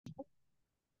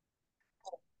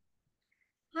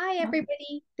Hi,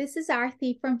 everybody. This is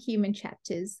Arthi from Human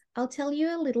Chapters. I'll tell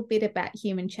you a little bit about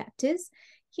Human Chapters.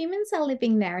 Humans are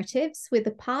living narratives with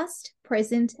a past,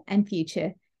 present, and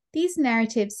future. These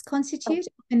narratives constitute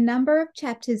a number of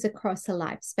chapters across a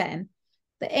lifespan.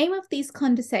 The aim of these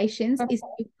conversations is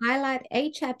to highlight a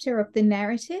chapter of the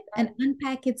narrative and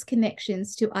unpack its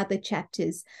connections to other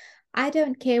chapters. I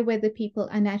don't care whether people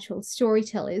are natural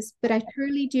storytellers, but I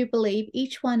truly do believe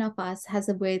each one of us has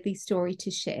a worthy story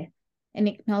to share. An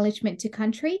acknowledgement to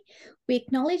country. We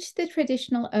acknowledge the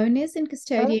traditional owners and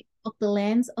custodians of the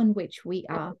lands on which we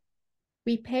are.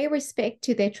 We pay respect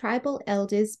to their tribal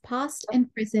elders, past and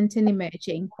present and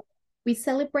emerging. We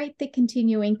celebrate the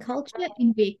continuing culture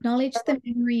and we acknowledge the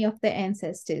memory of their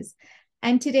ancestors.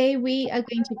 And today we are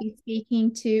going to be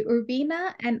speaking to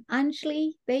Urvina and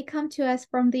Anjali. They come to us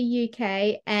from the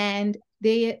UK and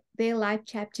their life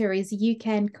chapter is You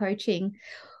Can Coaching.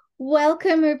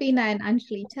 Welcome, Rubina and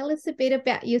Anjali. Tell us a bit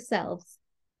about yourselves.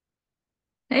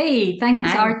 Hey, thanks,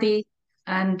 Hi. Arti,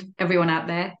 and everyone out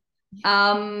there.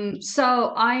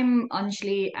 So I'm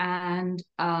Anjali, and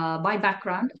by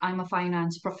background, I'm a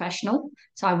finance professional.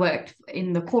 So I worked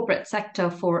in the corporate sector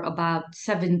for about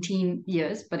 17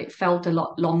 years, but it felt a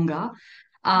lot longer.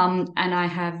 And I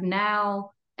have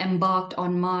now embarked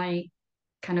on my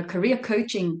kind of career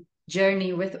coaching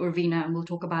journey with Urvina, and we'll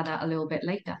talk about that a little bit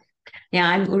later. Yeah,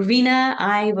 I'm Urvina.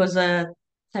 I was a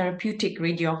therapeutic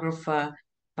radiographer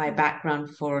by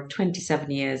background for 27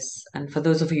 years. And for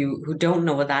those of you who don't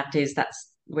know what that is,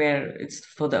 that's where it's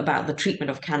for about the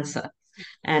treatment of cancer.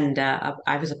 And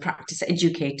I was a practice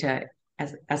educator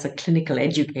as a clinical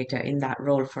educator in that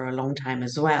role for a long time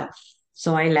as well.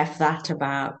 So I left that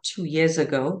about 2 years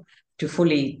ago to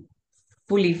fully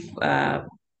kind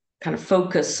of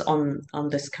focus on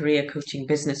this career coaching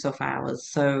business of ours.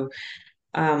 So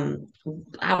um,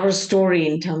 our story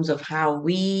in terms of how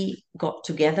we got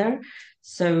together.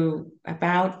 So,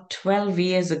 about 12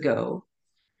 years ago,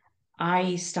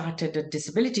 I started a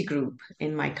disability group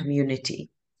in my community.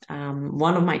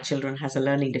 One of my children has a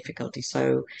learning difficulty,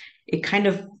 so it kind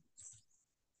of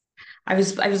I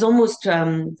was almost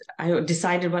I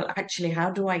decided, well, actually, how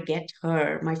do I get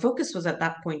her? My focus was at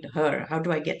that point her. How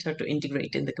do I get her to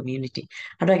integrate in the community?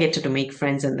 How do I get her to make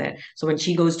friends in there? So when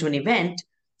she goes to an event,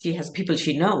 she has people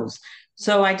she knows.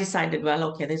 So I decided, well,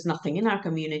 okay, there's nothing in our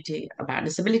community about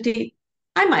disability.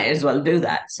 I might as well do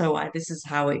that. So this is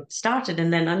how it started.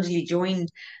 And then Anjali joined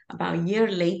about a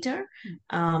year later.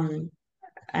 Um,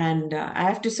 and I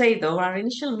have to say, though, our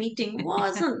initial meeting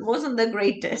wasn't the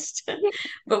greatest,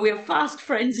 but we're fast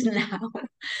friends now.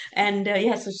 And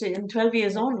yeah, so in 12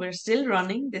 years on, we're still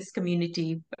running this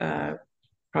community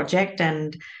project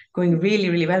and going really,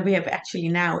 really well. We have actually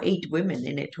now 8 women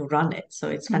in it who run it, so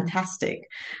it's fantastic.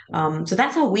 So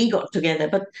that's how we got together.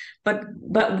 But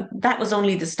that was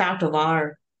only the start of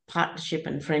our partnership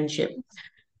and friendship.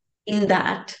 In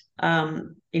that,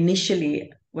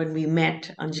 initially when we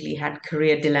met, Anjali had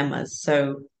career dilemmas.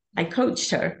 So I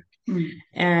coached her,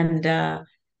 and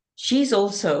she's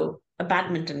also a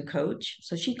badminton coach.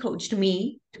 So she coached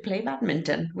me to play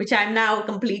badminton, which I'm now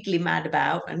completely mad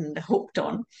about and hooked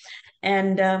on.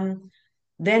 And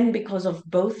then, because of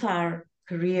both our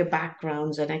career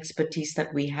backgrounds and expertise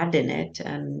that we had in it,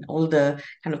 and all the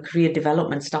kind of career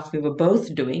development stuff we were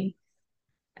both doing,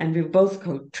 and we were both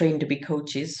trained to be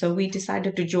coaches. So we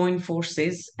decided to join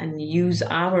forces and use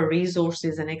our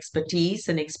resources and expertise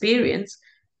and experience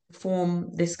to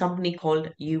form this company called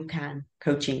UCAN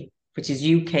Coaching, which is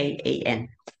UKAN.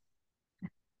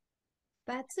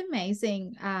 That's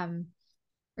amazing.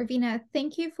 Ravina,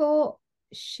 thank you for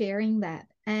sharing that.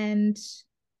 And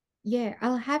yeah,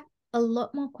 I'll have a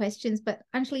lot more questions, but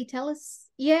Anjali, tell us,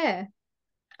 yeah,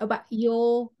 about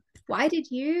why did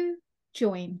you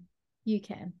join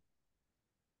UCAN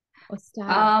or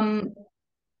start it?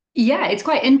 Yeah, it's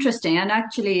quite interesting. And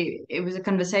actually, it was a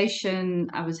conversation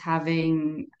I was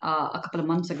having a couple of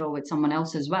months ago with someone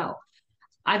else as well.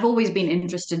 I've always been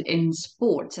interested in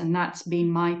sports, and that's been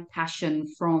my passion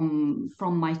from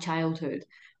my childhood.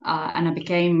 And I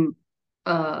became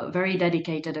very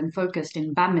dedicated and focused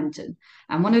in badminton.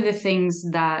 And one of the things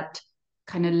that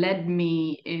kind of led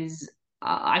me is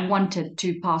I wanted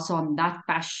to pass on that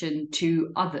passion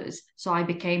to others. So I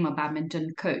became a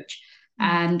badminton coach.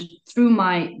 And through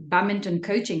my badminton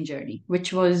coaching journey,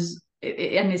 which was,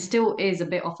 and it still is a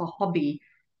bit of a hobby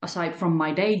aside from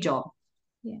my day job.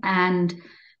 Yeah. And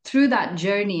through that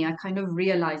journey, I kind of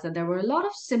realized that there were a lot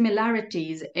of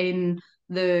similarities in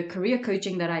the career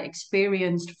coaching that I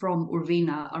experienced from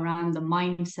Urvina around the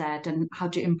mindset and how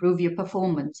to improve your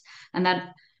performance. And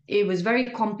that it was very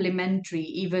complementary,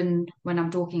 even when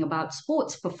I'm talking about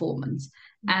sports performance.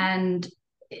 And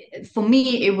for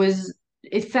me,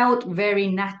 it felt very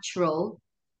natural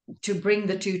to bring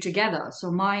the two together.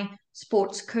 So my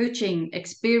sports coaching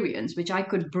experience, which I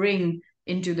could bring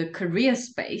into the career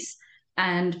space,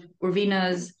 and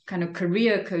Urvina's kind of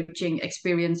career coaching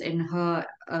experience in her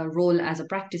role as a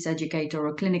practice educator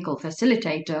or clinical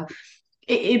facilitator,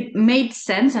 it made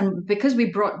sense. And because we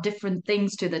brought different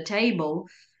things to the table,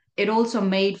 it also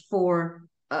made for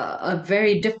a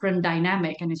very different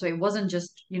dynamic. And so it wasn't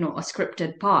just, a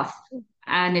scripted path.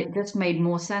 And it just made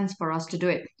more sense for us to do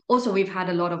it. Also, we've had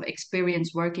a lot of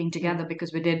experience working together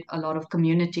because we did a lot of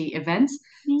community events.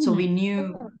 So we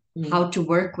knew how to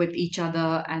work with each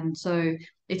other. And so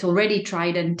it's already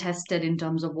tried and tested in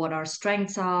terms of what our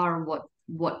strengths are,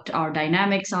 what our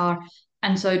dynamics are.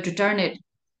 And so to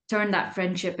turn that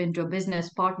friendship into a business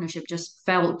partnership just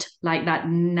felt like that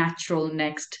natural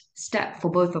next step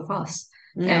for both of us.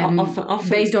 Yeah, often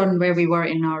based on where we were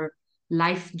in our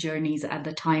life journeys at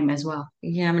the time as well.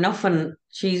 Yeah, I mean, often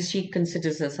she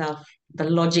considers herself the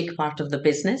logic part of the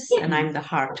business, and I'm the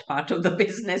heart part of the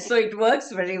business, so it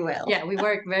works very well. Yeah, we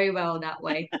work very well that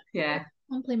way. Yeah.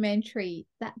 Complementary.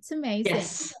 That's amazing.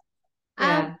 Yes.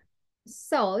 Yeah.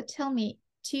 So tell me,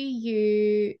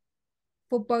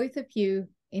 for both of you,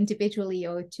 individually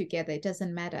or together, it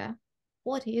doesn't matter,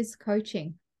 what is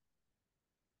coaching?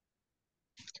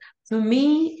 For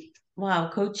me, wow,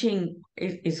 coaching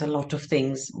is a lot of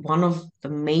things. One of the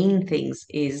main things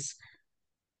is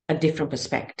a different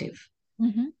perspective.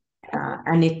 Mm-hmm.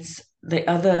 And it's the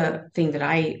other thing that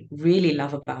I really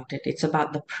love about it. It's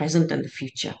about the present and the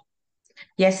future.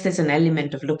 Yes, there's an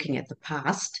element of looking at the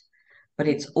past, but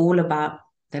it's all about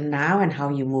the now and how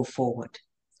you move forward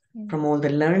from all the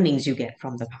learnings you get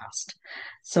from the past.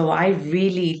 So I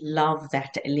really love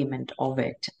that element of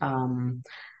it.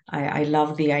 I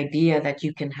love the idea that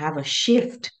you can have a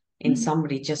shift in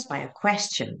somebody just by a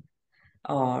question,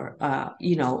 or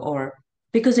or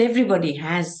because everybody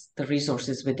has the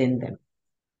resources within them.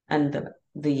 And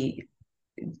the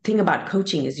thing about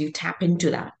coaching is you tap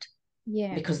into that.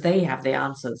 Yeah. Because they have the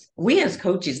answers. We as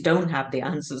coaches don't have the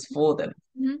answers for them,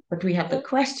 but we have the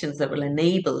questions that will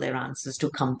enable their answers to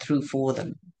come through for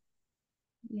them.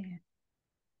 Yeah.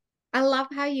 I love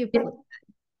how you put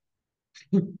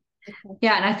that.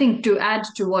 Yeah, and I think to add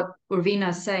to what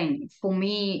Urvina's saying, for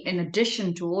me, in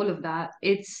addition to all of that,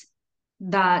 it's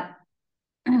that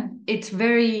it's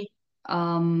very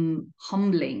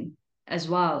humbling as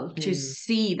well to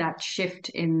see that shift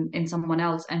in someone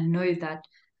else and know that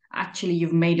actually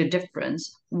you've made a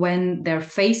difference when they're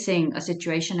facing a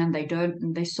situation and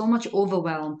they're so much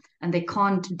overwhelmed and they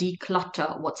can't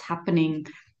declutter what's happening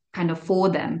kind of for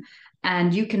them.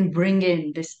 And you can bring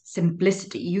in this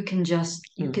simplicity. You can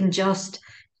just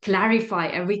clarify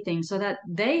everything so that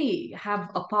they have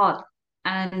a path,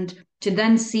 and to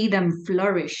then see them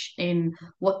flourish in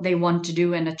what they want to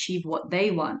do and achieve what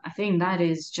they want. I think that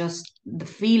is just the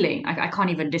feeling. I can't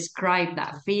even describe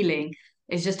that feeling.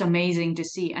 It's just amazing to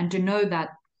see and to know that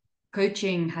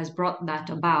coaching has brought that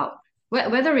about.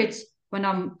 Whether it's when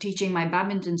I'm teaching my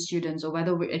badminton students or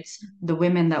whether it's the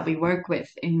women that we work with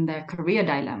in their career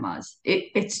dilemmas,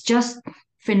 it's just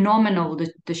phenomenal,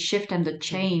 the shift and the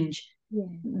change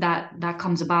that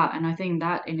comes about. And I think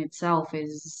that in itself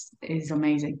is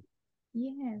amazing.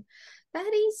 Yeah,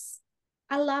 that is,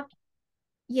 I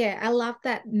love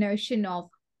that notion of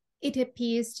it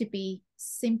appears to be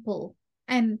simple.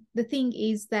 And the thing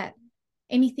is that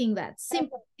anything that's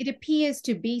simple, it appears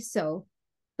to be so,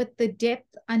 but the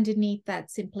depth underneath that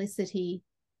simplicity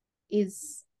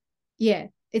is,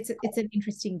 it's an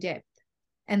interesting depth.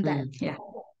 And that,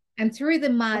 and through the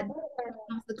mud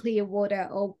comes the clear water,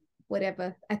 or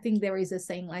whatever. I think there is a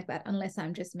saying like that, unless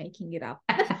I'm just making it up.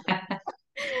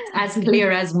 As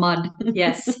clear as mud.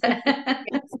 Yes.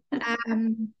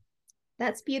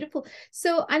 That's beautiful.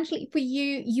 So Anjali, for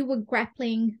you were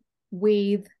grappling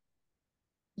with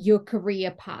your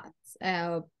career paths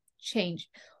change.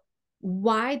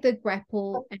 Why the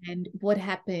grapple and what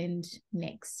happened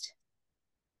next?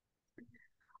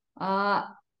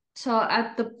 So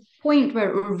at the point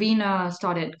where Urvina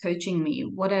started coaching me,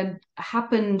 what had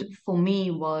happened for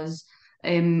me was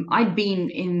I'd been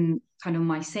in kind of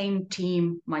my same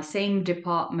team, my same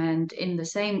department, in the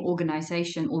same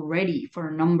organization already for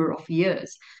a number of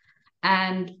years.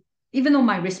 And even though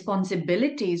my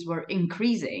responsibilities were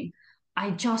increasing,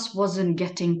 I just wasn't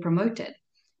getting promoted.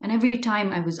 And every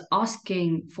time I was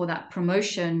asking for that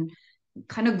promotion,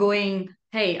 kind of going,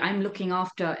 hey, I'm looking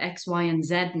after X, Y, and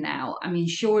Z now. I mean,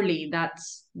 surely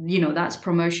that's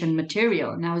promotion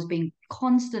material. And I was being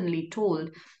constantly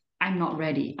told, I'm not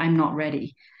ready. I'm not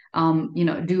ready.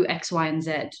 Do X, Y, and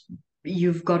Z.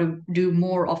 you've got to do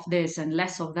more of this and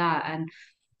less of that.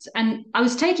 And I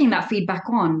was taking that feedback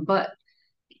on, but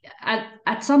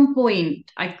at some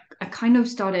point I kind of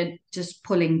started just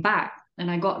pulling back, and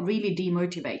I got really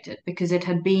demotivated because it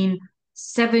had been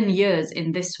 7 years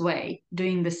in this way,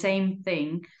 doing the same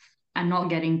thing and not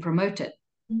getting promoted.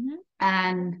 Mm-hmm.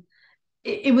 And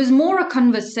it was more a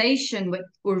conversation with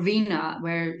Urvina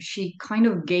where she kind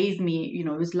of gave me, it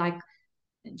was like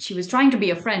she was trying to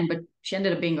be a friend, but she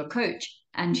ended up being a coach.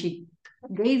 And she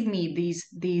gave me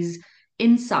these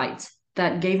insights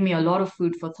that gave me a lot of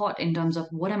food for thought in terms of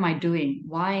what am I doing?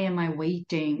 Why am I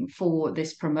waiting for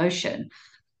this promotion?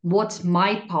 What's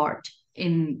my part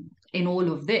in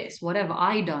all of this? What have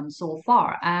I done so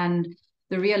far? And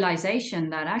the realization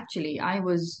that actually I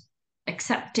was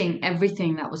accepting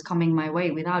everything that was coming my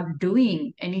way without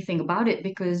doing anything about it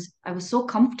because I was so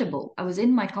comfortable. I was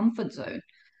in my comfort zone.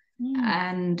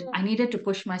 And I needed to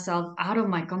push myself out of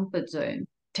my comfort zone,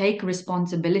 take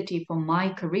responsibility for my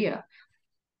career.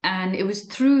 And it was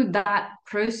through that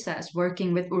process,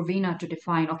 working with Urvina to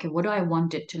define, okay, what do I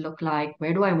want it to look like?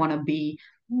 Where do I want to be?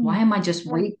 Why am I just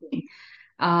waiting?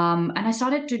 And I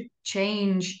started to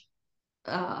change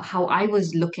how I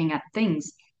was looking at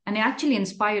things. And it actually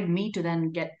inspired me to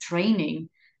then get training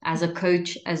as a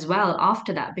coach as well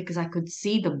after that, because I could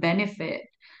see the benefit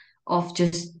of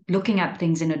just looking at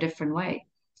things in a different way.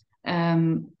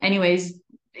 Anyways,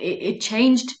 it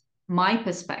changed my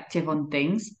perspective on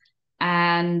things.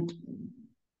 And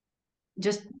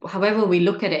just however we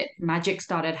look at it, magic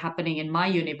started happening in my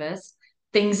universe.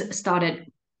 Things started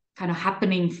kind of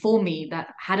happening for me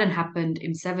that hadn't happened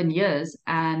in 7 years.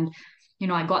 And,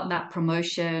 I got that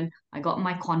promotion, I got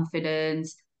my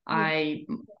confidence, my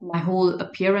whole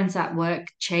appearance at work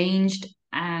changed.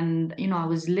 And, I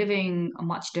was living a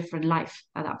much different life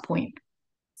at that point.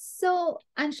 So,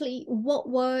 Anjali, what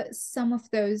were some of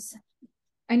those?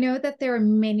 I know that there are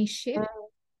many shifts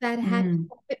that happened,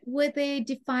 but were there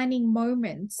defining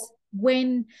moments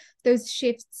when those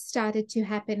shifts started to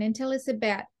happen? And tell us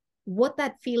about what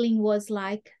that feeling was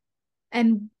like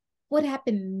and what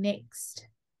happened next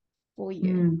for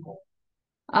you.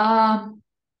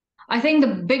 I think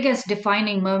the biggest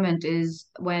defining moment is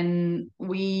when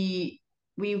we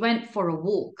went for a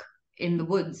walk in the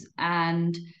woods,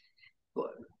 and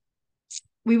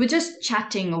we were just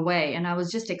chatting away, and I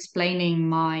was just explaining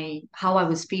how I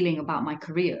was feeling about my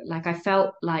career. Like I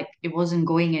felt like it wasn't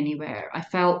going anywhere. I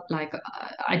felt like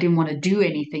I didn't want to do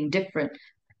anything different.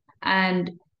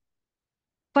 And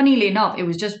funnily enough, it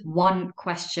was just one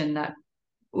question that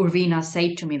Urvina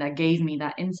said to me that gave me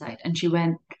that insight. And she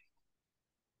went,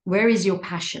 "Where is your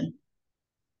passion?"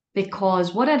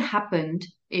 Because what had happened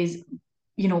is,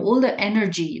 all the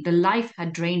energy, the life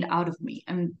had drained out of me.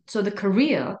 And so the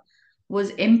career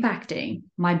was impacting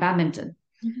my badminton.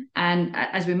 Mm-hmm. And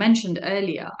as we mentioned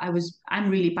earlier, I'm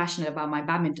really passionate about my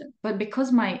badminton. But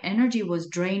because my energy was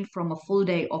drained from a full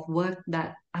day of work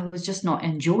that I was just not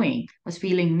enjoying, I was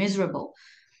feeling miserable.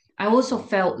 I also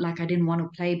felt like I didn't want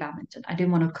to play badminton. I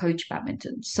didn't want to coach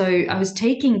badminton. So I was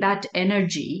taking that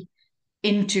energy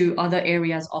into other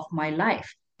areas of my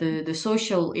life, the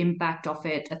social impact of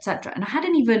it, etc. And I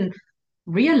hadn't even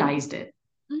realized it.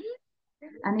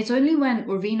 Mm-hmm. And it's only when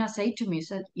Urvina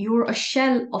said, "You're a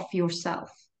shell of yourself.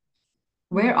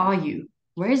 Where are you?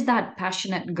 Where's that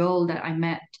passionate girl that I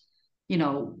met,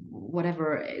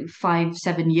 whatever, 5,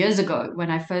 7 years ago when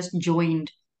I first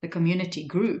joined the community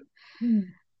group?"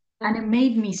 And it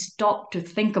made me stop to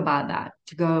think about that,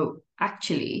 to go,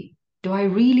 actually, do I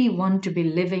really want to be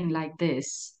living like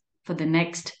this for the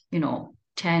next,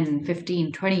 10,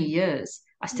 15, 20 years?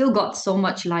 I still got so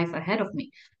much life ahead of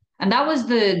me. And that was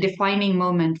the defining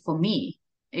moment for me,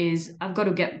 is I've got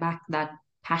to get back that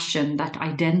passion, that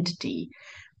identity,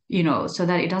 so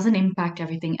that it doesn't impact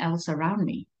everything else around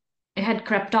me. It had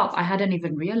crept up. I hadn't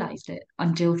even realized it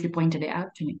until she pointed it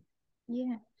out to me.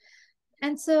 Yeah.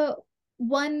 And so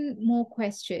one more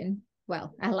question.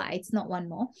 Well, I lie, it's not one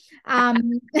more.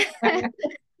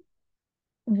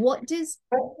 What does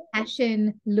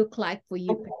passion look like for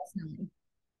you personally?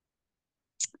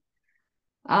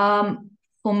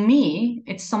 For me,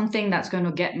 it's something that's going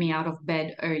to get me out of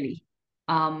bed early,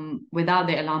 without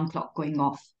the alarm clock going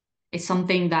off. It's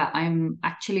something that I'm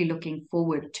actually looking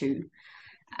forward to.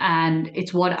 And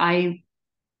it's what I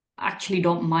actually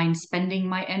don't mind spending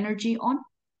my energy on.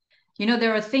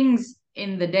 There are things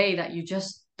in the day that you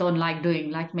just don't like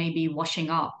doing, like maybe washing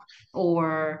up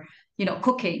or,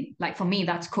 cooking. Like for me,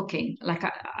 that's cooking. Like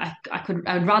I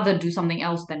would rather do something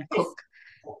else than cook.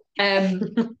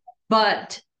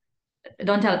 But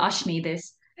don't tell Ashni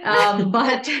this.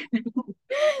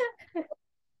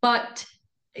 But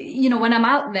when I'm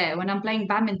out there, when I'm playing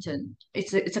badminton,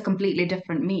 it's a completely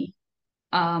different me.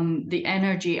 The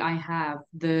energy I have,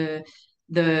 the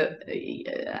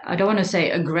I don't want to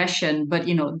say aggression, but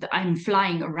I'm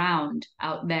flying around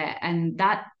out there, and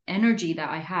that energy that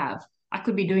I have, I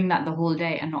could be doing that the whole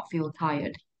day and not feel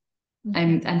tired.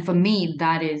 Okay. And for me,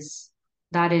 that is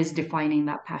defining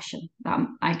that passion.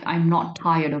 I'm not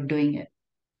tired of doing it.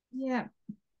 Yeah,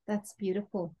 that's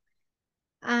beautiful.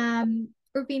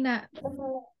 Rubina,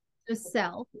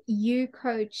 yourself, you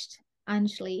coached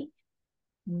Anjali.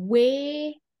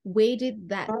 Where did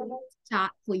that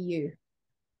start for you?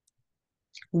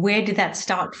 Where did that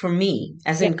start for me,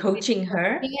 as Yeah. in coaching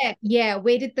her? Yeah.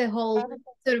 Where did the whole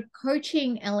sort of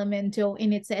coaching element, or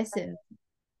in its essence,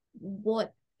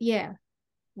 what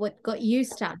got you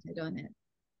started on it?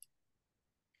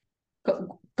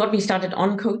 Got me started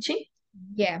on coaching?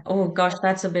 Yeah. Oh gosh,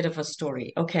 that's a bit of a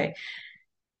story. Okay.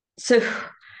 So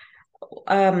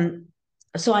um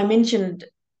I mentioned,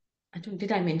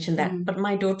 did I mention that? Mm. But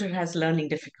my daughter has learning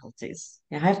difficulties.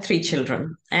 Yeah, I have three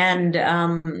children. And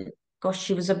gosh,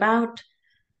 she was about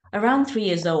around 3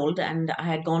 years old, and I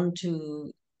had gone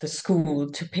to the school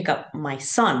to pick up my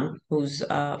son, who's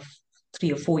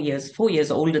 4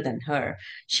 years older than her.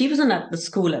 She wasn't at the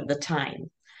school at the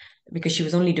time because she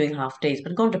was only doing half days,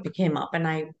 but gone to pick him up. And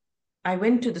I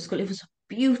went to the school. It was a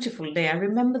beautiful day. I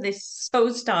remember this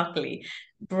so starkly.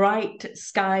 Bright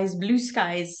skies, blue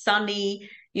skies, sunny.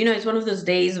 It's one of those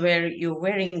days where you're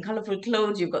wearing colorful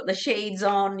clothes, you've got the shades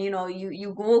on,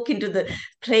 you walk into the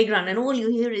playground and all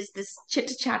you hear is this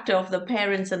chitter chatter of the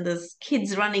parents and the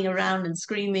kids running around and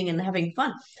screaming and having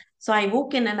fun. So I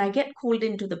walk in and I get called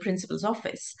into the principal's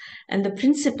office. And the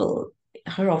principal,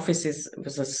 her office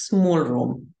was a small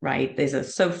room, right? There's a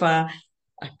sofa,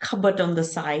 a cupboard on the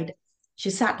side. She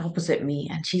sat opposite me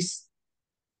and she's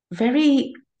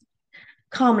very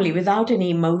calmly, without any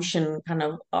emotion, kind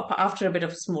of after a bit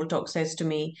of small talk, says to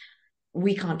me,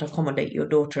 "We can't accommodate your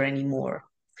daughter anymore."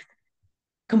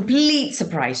 Complete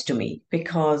surprise to me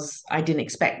because I didn't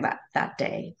expect that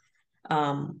day.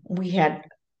 We had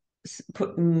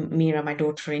put Mira, my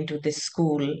daughter, into this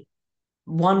school.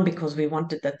 One, because we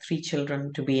wanted the three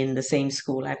children to be in the same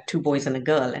school. I have two boys and a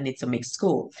girl, and it's a mixed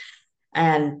school.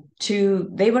 And two,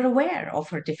 they were aware of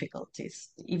her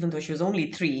difficulties, even though she was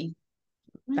only three.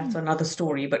 That's another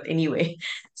story, but anyway.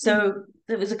 So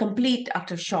there was a complete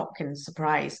utter shock and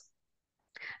surprise.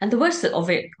 And the worst of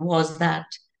it was that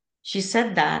she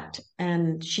said that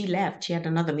and she left. She had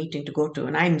another meeting to go to,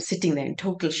 and I'm sitting there in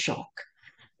total shock.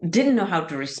 Didn't know how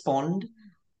to respond.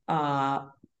 Uh,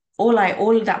 all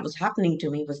that was happening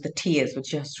to me was the tears were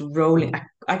just rolling.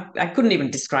 I couldn't even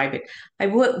describe it. I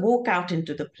walk out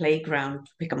into the playground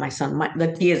to pick up my son.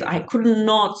 The tears, I could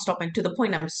not stop, and to the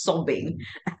point I'm sobbing.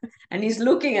 And he's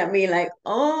looking at me like,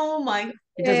 oh my,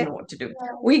 he doesn't Yeah. know what to do.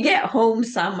 We get home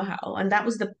somehow. And that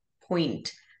was the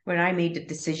point where I made a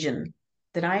decision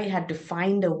that I had to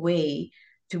find a way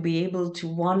to be able to,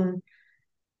 one,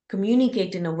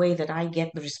 communicate in a way that I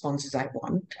get the responses I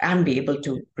want and be able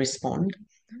to respond.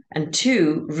 And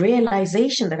two,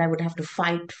 realization that I would have to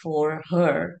fight for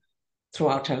her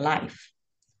throughout her life.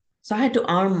 So I had to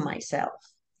arm myself.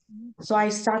 So I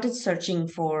started searching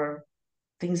for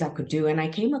things I could do, and I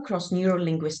came across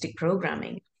neuro-linguistic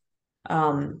programming,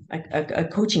 a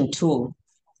coaching tool.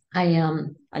 I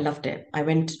loved it. I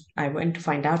went to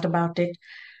find out about it.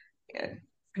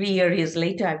 3 years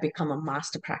later, I've become a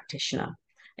master practitioner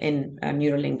in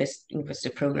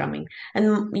neuro-linguistic programming.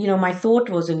 And my thought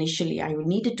was initially I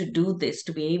needed to do this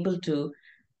to be able to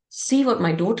see what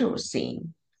my daughter was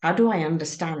seeing. How do I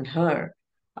understand her?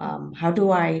 How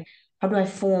do I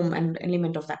form an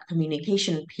element of that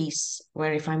communication piece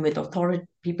where if I'm with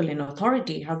people in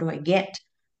authority, how do I get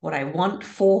what I want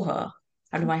for her?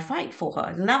 How do I fight for her?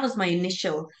 And that was my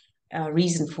initial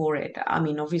reason for it. I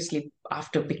mean, obviously,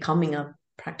 after becoming a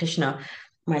practitioner,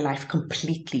 my life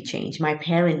completely changed. My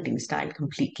parenting style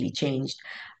completely changed.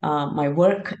 My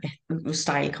work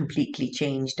style completely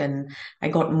changed. And I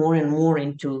got more and more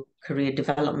into career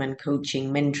development,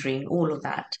 coaching, mentoring, all of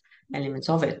that elements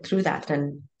of it through that.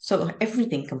 And so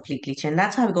everything completely changed.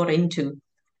 That's how I got into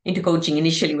coaching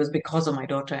initially, was because of my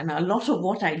daughter. And a lot of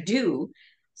what I do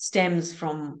stems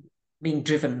from being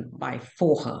driven by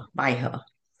her.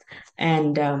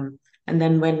 And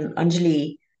then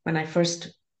when I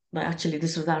first, well, actually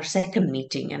this was our second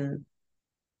meeting, and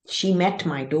she met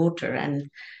my daughter, and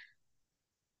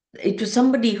it was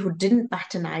somebody who didn't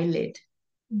bat an eyelid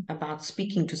about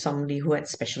speaking to somebody who had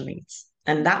special needs.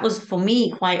 And that was for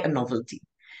me quite a novelty,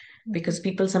 because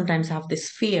people sometimes have this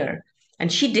fear, and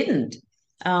she didn't.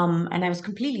 And I was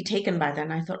completely taken by that.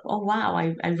 And I thought, oh wow,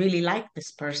 I really like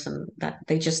this person that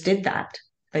they just did that.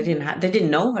 They didn't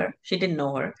know her. She didn't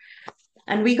know her.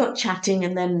 And we got chatting,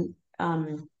 and then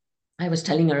I was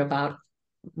telling her about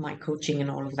my coaching and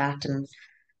all of that. And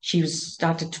she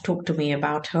started to talk to me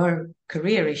about her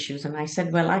career issues. And I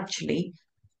said, well, actually,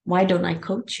 why don't I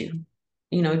coach you?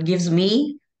 It gives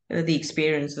me the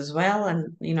experience as well.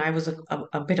 And, I was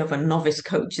a bit of a novice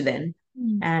coach then.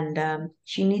 Mm. And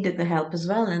she needed the help as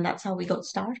well. And that's how we got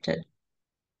started.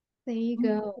 There you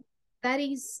go. That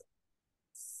is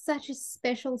such a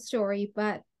special story,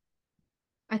 but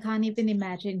I can't even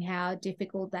imagine how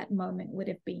difficult that moment would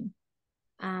have been.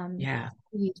 Yeah.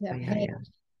 For you to have heard.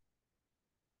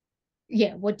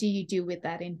 Yeah, what do you do with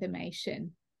that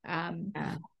information?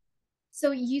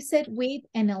 So you said with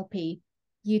NLP,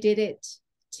 you did it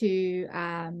to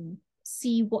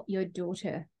see what your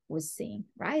daughter was seeing,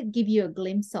 right? Give you a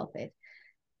glimpse of it.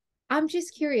 I'm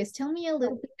just curious. Tell me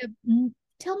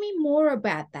tell me more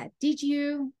about that. Did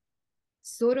you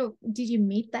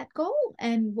meet that goal,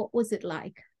 and what was it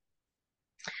like?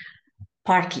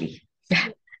 Partly.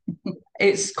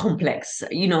 It's complex.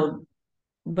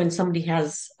 When somebody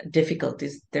has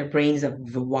difficulties, their brains are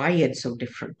wired so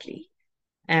differently.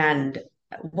 And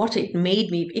what it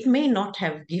may not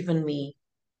have given me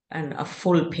a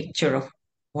full picture of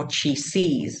what she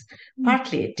sees.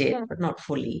 Partly it did, but not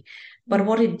fully. But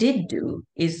what it did do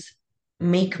is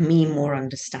make me more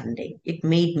understanding. It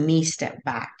made me step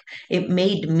back. It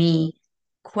made me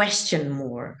question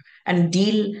more and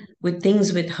deal with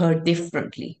things with her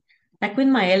differently. Like with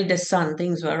my eldest son,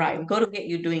 things were right. We've got to get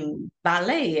you doing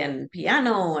ballet and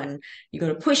piano, and you're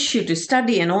going to push you to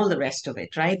study and all the rest of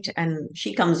it, right? And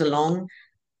she comes along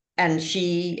and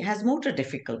she has motor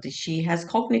difficulties. She has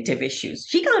cognitive issues.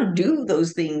 She can't do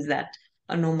those things that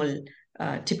a normal,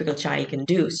 typical child can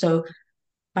do. So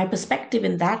my perspective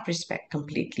in that respect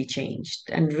completely changed,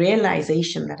 and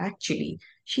realization that actually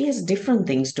she has different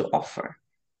things to offer.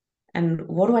 And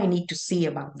what do I need to see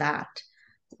about that?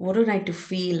 What do I need to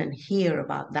feel and hear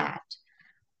about that?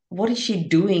 What is she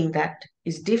doing that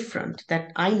is different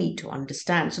that I need to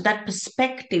understand? So that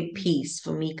perspective piece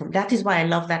for me, that is why I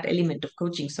love that element of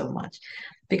coaching so much,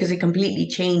 because it completely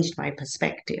changed my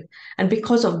perspective. And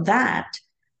because of that,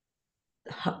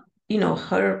 her,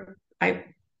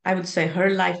 I would say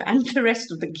her life and the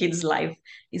rest of the kids' life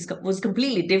was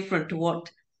completely different to what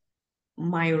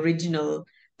my original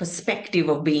perspective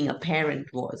of being a parent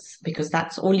was, because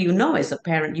that's all you know as a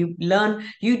parent. You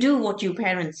do what your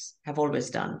parents have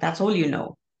always done. That's all you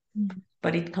know.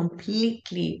 But it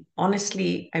completely,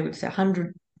 honestly, I would say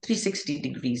 360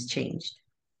 degrees changed.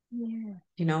 Yeah.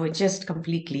 It just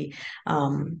completely,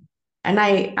 and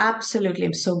I absolutely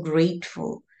am so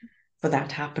grateful for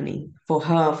that happening, for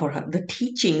the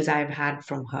teachings I've had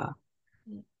from her,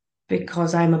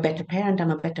 because I'm a better parent,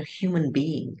 I'm a better human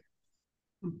being.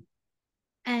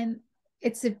 And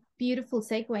it's a beautiful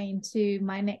segue into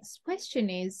my next question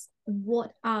is,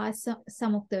 what are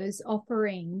some of those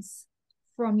offerings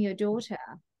from your daughter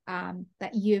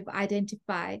that you've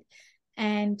identified?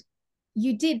 And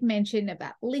you did mention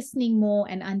about listening more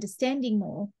and understanding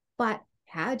more, but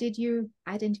how did you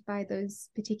identify those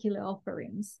particular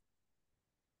offerings?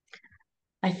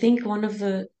 I think one of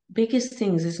the biggest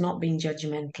things is not being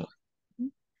judgmental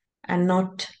and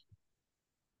not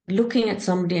looking at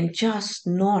somebody and just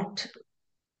not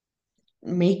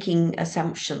making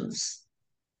assumptions.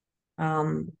 I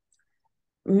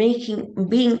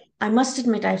must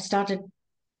admit, I've started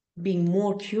being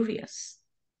more curious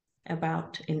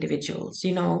about individuals,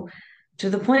 to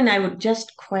the point I would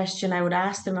just question, I would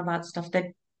ask them about stuff that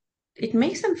it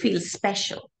makes them feel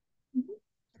special.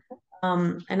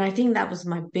 And I think that was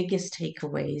my biggest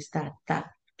takeaway, is that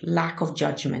lack of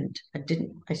judgment.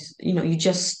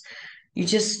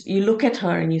 You look at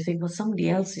her and you think, well, somebody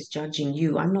else is judging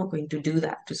you. I'm not going to do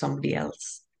that to somebody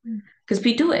else. Because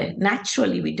we do it.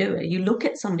 Naturally, we do it. You look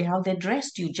at somebody, how they're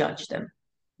dressed, you judge them.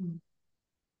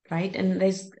 Right? And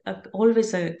there's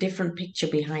always a different picture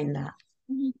behind that.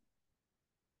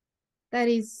 That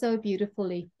is so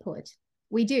beautifully put.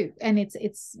 We do. And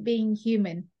it's being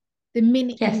human. The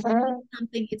minute you see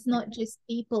something, it's not just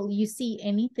people. You see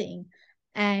anything,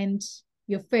 and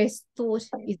your first thought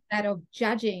is that of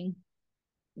judging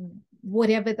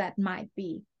whatever that might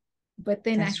be. But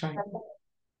then That's right.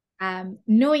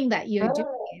 Knowing that you're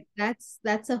doing it,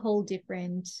 that's a whole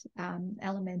different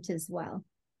element as well.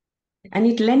 And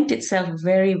it lent itself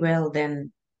very well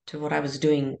then to what I was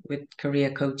doing with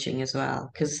career coaching as well.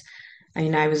 Because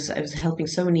I was helping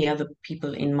so many other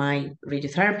people in my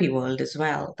radiotherapy world as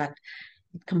well, that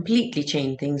completely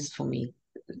changed things for me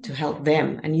to help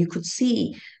them. And you could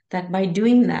see that by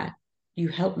doing that, you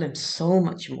help them so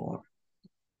much more.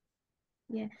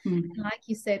 Yeah. And like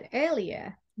you said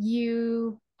earlier,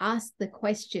 you ask the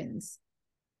questions,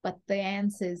 but the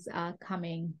answers are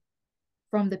coming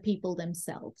from the people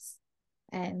themselves.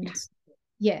 And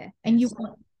and you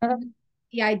want,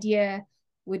 the idea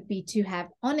would be to have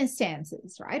honest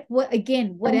answers, right?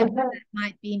 Whatever that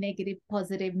might be, negative,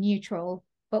 positive, neutral,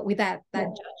 but without that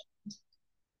judgment.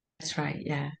 That's right.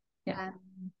 Yeah.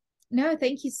 No,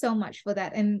 thank you so much for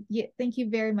that. And thank you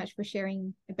very much for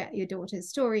sharing about your daughter's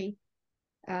story.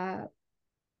 I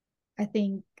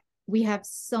think we have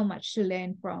so much to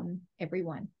learn from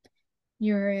everyone.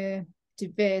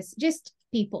 Neurodiverse, just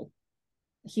people,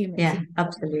 humans. Yeah,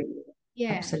 absolutely.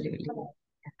 Yeah. Absolutely.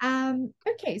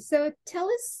 Okay, so tell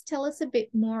us a bit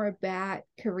more about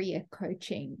career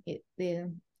coaching,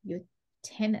 your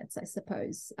tenets, I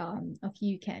suppose, of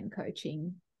UCAN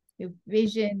coaching, your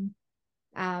vision.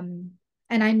 And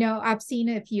I know I've seen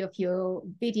a few of your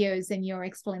videos and your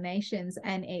explanations,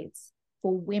 and it's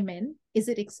for women. Is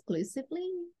it exclusively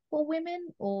for women,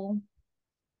 or?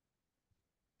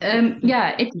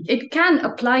 It can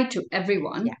apply to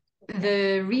everyone. Yeah.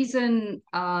 The reason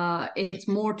it's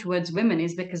more towards women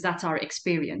is because that's our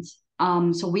experience.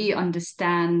 So we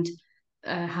understand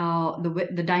how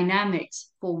the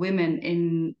dynamics for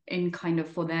women in kind of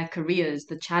for their careers,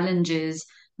 the challenges.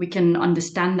 We can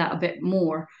understand that a bit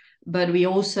more, but we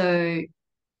also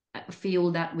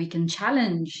feel that we can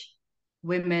challenge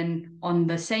women on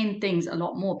the same things a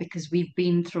lot more because we've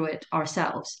been through it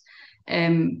ourselves.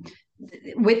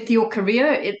 With your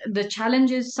career,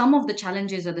 some of the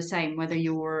challenges are the same, whether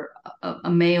you're a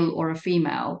male or a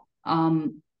female.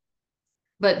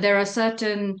 But there are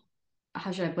certain,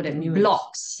 how should I put it,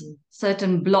 blocks,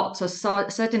 certain blocks or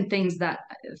certain things that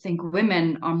I think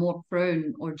women are more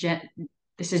prone,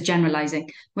 this is generalizing,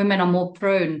 women are more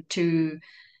prone to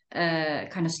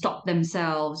kind of stop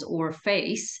themselves or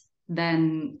face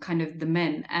than kind of the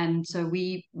men. And so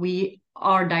we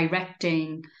are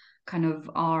directing kind of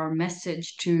our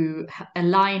message to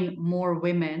align more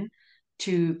women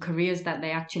to careers that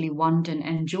they actually want and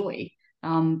enjoy,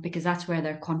 because that's where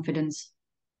their confidence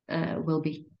will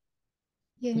be.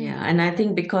 Yeah, and I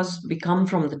think because we come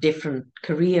from the different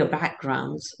career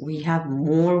backgrounds, we have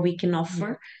more we can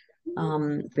offer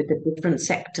with the different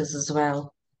sectors as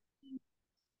well.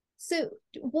 So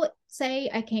say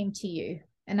I came to you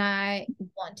and I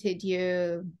wanted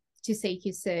you to seek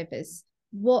your service.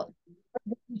 What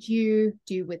would you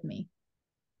do with me?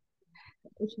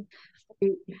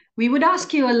 We would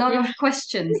ask you a lot of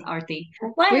questions, Aarti.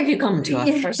 Why have you come to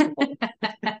us, first of all?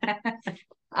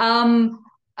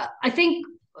 I think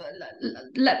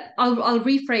I'll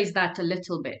rephrase that a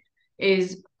little bit.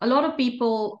 Is a lot of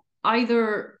people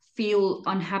either feel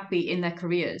unhappy in their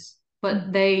careers,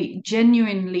 but they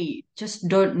genuinely just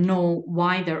don't know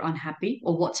why they're unhappy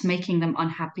or what's making them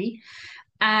unhappy.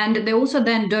 And they also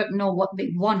then don't know what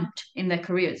they want in their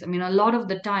careers. I mean, a lot of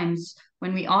the times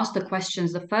when we ask the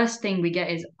questions, the first thing we get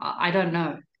is, I don't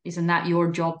know. Isn't that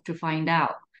your job to find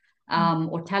out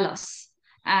or tell us?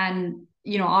 And,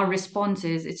 our response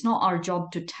is, it's not our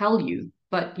job to tell you,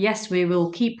 but yes, we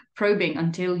will keep probing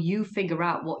until you figure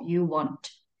out what you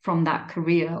want from that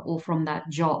career or from that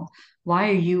job. Why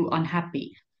are you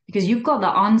unhappy? Because you've got the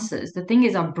answers. The thing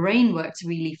is, our brain works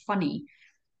really funny,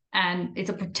 and it's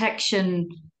a protection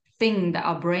thing that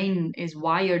our brain is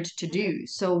wired to do.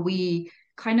 So we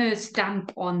kind of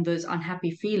stamp on those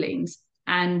unhappy feelings,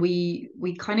 and we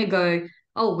kind of go,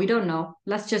 oh, we don't know,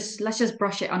 let's just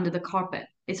brush it under the carpet.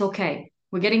 It's okay,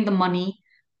 we're getting the money,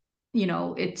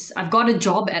 I've got a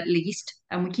job at least.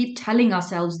 And we keep telling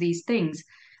ourselves these things,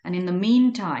 and in the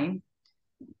meantime,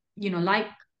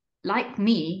 like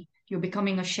me, you're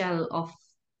becoming a shell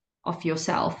of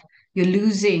yourself. You're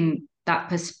losing that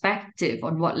perspective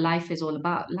on what life is all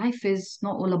about. Life is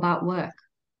not all about work.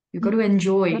 You've got to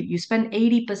enjoy. You spend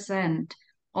 80%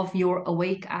 of your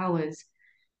awake hours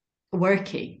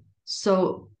working.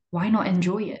 So why not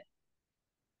enjoy it?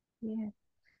 Yeah.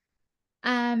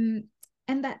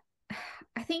 And that,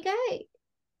 I think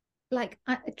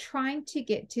I'm trying to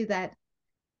get to that.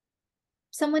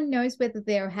 Someone knows whether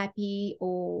they're happy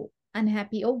or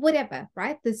unhappy or whatever,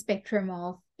 right? The spectrum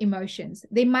of emotions.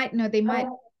 They might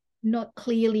not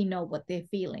clearly know what they're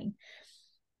feeling,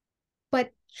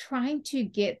 but trying to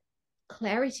get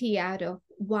clarity out of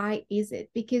why is it?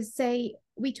 Because say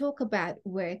we talk about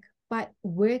work, but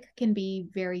work can be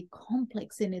very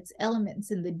complex in its elements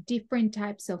and the different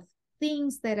types of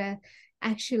things that are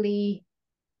actually,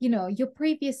 your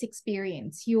previous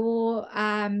experience, your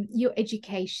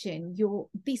education, your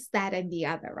this, that, and the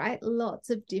other, right? Lots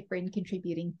of different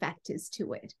contributing factors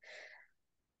to it.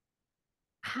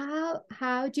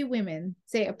 how do women,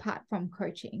 say apart from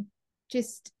coaching,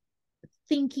 just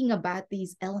thinking about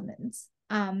these elements,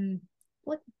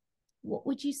 what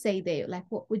would you say there? Like,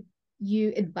 what would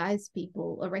you advise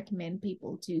people or recommend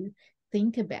people to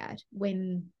think about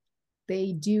when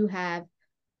they do have,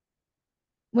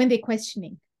 when they're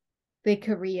questioning their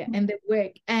career and their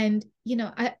work? And you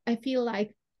know, I feel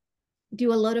like,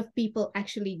 do a lot of people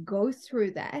actually go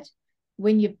through that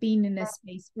when you've been in a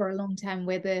space for a long time,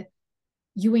 whether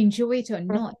you enjoy it or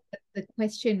not? The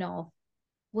question of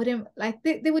what am, like,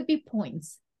 there would be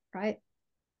points, right,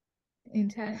 in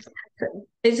terms.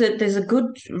 There's a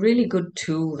good, really good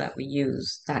tool that we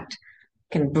use that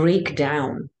can break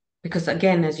down, because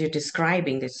again, as you're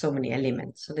describing, there's so many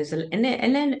elements. So there's an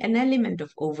element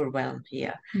of overwhelm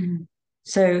here. Mhm.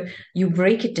 So you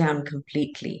break it down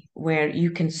completely, where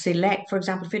you can select, for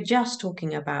example, if you're just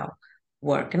talking about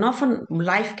work, and often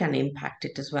life can impact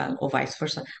it as well, or vice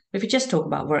versa. But if you just talk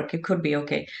about work, it could be,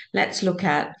 okay, let's look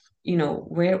at, you know,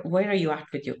 where are you at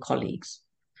with your colleagues,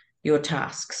 your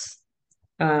tasks,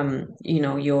 you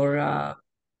know, your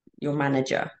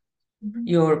manager, Mhm.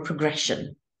 your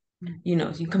progression, you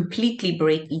know, you completely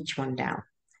break each one down.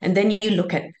 And then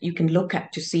you can look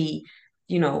at to see,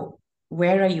 you know,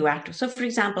 where are you at? So for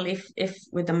example, if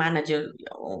with the manager,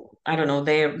 oh, I don't know,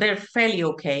 they're fairly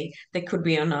okay. They could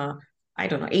be on a, I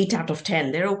don't know, 8 out of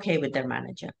 10. They're okay with their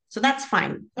manager. So that's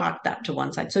fine. Park that to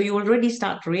one side. So you already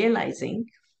start realizing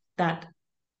that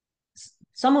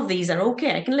some of these are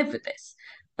okay, I can live with this.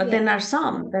 But Yeah. then there are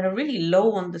some that are really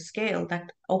low on the scale that,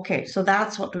 okay, so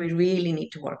that's what we really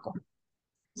need to work on.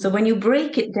 So when you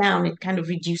break it down, it kind of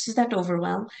reduces that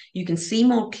overwhelm. You can see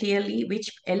more clearly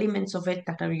which elements of it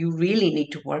that are you really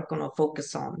need to work on or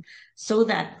focus on, so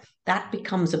that that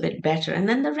becomes a bit better. And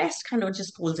then the rest kind of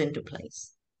just falls into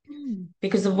place.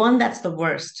 Because the one that's the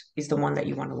worst is the one that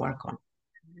you want to work on.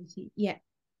 Yeah. Mm.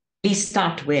 We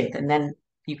start with, and then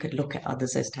you could look at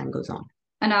others as time goes on.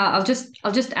 And I'll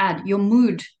just add, your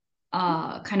mood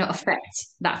kind of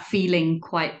affects that feeling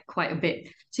quite a bit.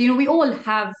 So, you know, we all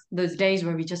have those days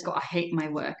where we just go, I hate my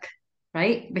work,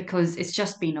 right? Because it's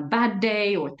just been a bad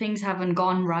day or things haven't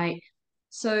gone right.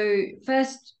 So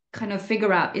first kind of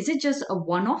figure out, is it just a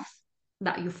one-off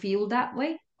that you feel that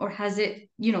way? Or has it,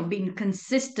 you know, been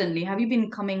consistently, have you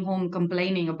been coming home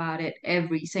complaining about it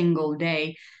every single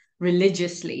day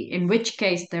religiously? In which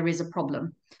case there is a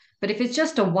problem. But if it's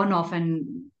just a one-off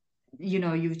and you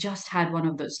know you've just had one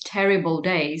of those terrible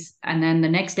days and then the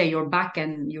next day you're back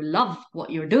and you love what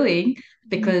you're doing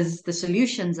because the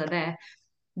solutions are there,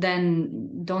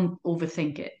 then don't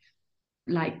overthink it.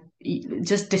 Like,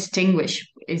 just distinguish,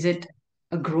 is it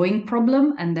a growing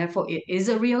problem and therefore it is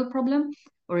a real problem,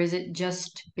 or is it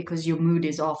just because your mood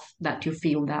is off that you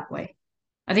feel that way?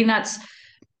 I think that's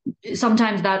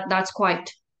sometimes that's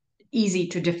quite easy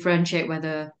to differentiate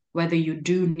whether you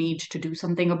do need to do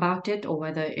something about it or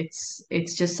whether it's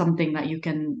just something that you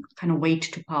can kind of wait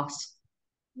to pass.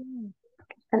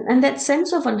 And that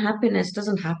sense of unhappiness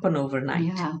doesn't happen overnight.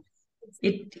 Yeah.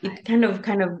 It kind of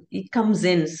it comes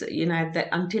in, you know, that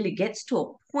until it gets to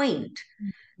a point.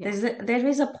 Yeah. There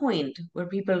is a point where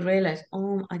people realize,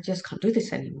 oh, I just can't do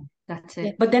this anymore. That's Yeah.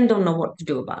 it. But then don't know what to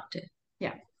do about it.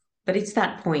 Yeah. But it's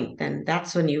that point, then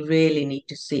that's when you really need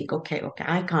to seek, okay,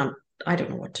 I don't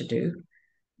know what to do.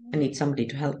 I need somebody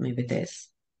to help me with this.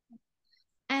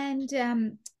 And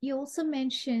you also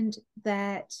mentioned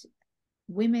that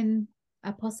women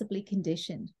are possibly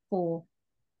conditioned for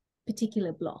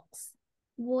particular blocks.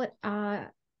 What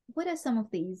are some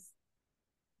of these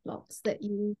blocks that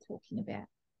you're talking about?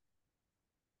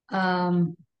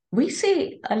 We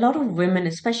see a lot of women,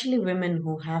 especially women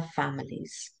who have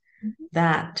families,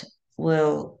 that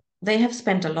they have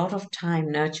spent a lot of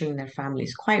time nurturing their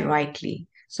families, quite rightly.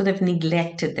 So they've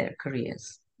neglected their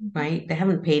careers, right? They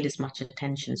haven't paid as much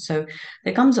attention. So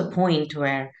there comes a point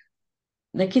where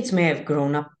the kids may have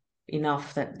grown up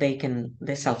enough that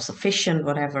they're self-sufficient,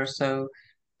 whatever. So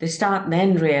they start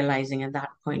then realizing at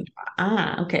that point,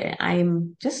 okay,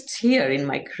 I'm just here in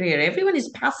my career. Everyone is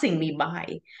passing me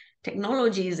by.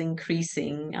 Technology is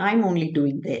increasing. I'm only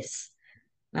doing this.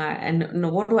 And no,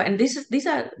 what do I, and these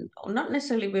are not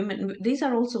necessarily women, these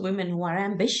are also women who are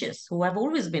ambitious, who have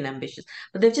always been ambitious,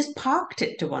 but they've just parked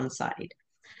it to one side.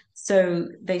 So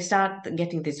they start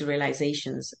getting these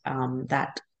realizations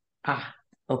that,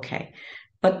 okay.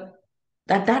 But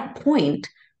at that point,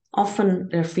 often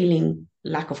they're feeling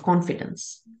lack of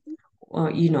confidence,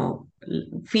 or, you know,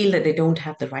 feel that they don't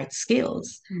have the right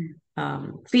skills,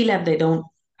 feel that they don't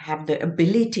have the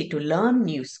ability to learn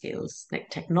new skills, like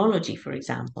technology, for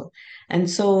example. And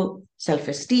so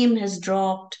self-esteem has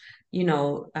dropped, you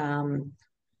know,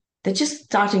 they're just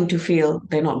starting to feel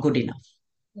they're not good enough.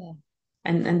 Yeah.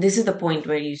 And this is the point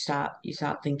where you start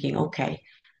thinking, okay,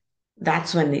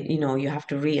 that's when you have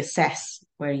to reassess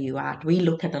where you at. We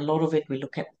look at a lot of it. We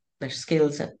look at their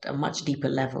skills at a much deeper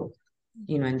level,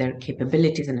 and their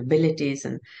capabilities and abilities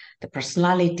and the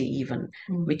personality even,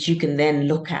 which you can then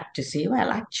look at to see,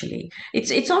 well, actually,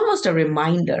 it's almost a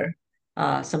reminder.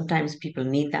 Sometimes people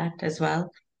need that as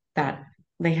well, that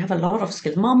they have a lot of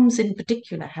skills. Moms in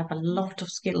particular have a lot of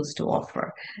skills to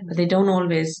offer, but they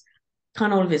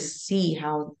can't always see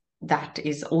how that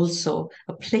is also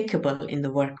applicable in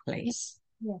the workplace.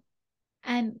 Yeah.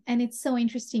 And it's so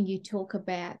interesting you talk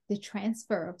about the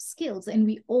transfer of skills, and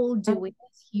we all do it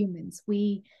as humans.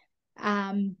 We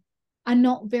are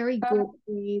not very good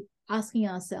with asking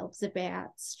ourselves about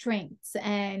strengths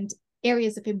and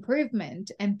areas of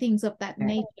improvement and things of that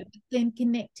nature, but then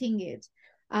connecting it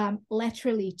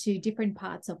laterally to different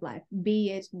parts of life, be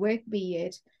it work, be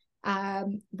it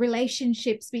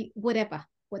relationships, be whatever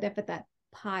that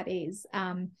part is.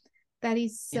 That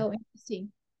is so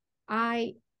interesting.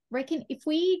 I reckon if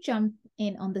we jump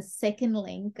in on the second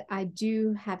link, I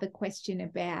do have a question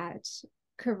about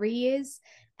careers,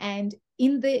 and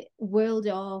in the world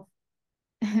of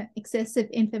excessive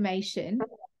information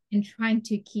and trying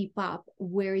to keep up,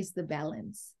 where is the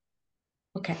balance?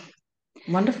 Okay,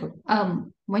 wonderful.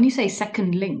 When you say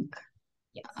second link,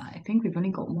 Yes. I think we've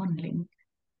only got one link.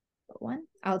 One,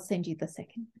 I'll send you the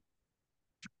second.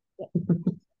 All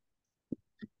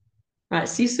right,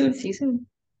 see you soon. See you soon.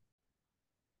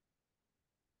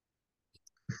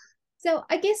 So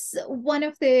I guess one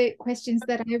of the questions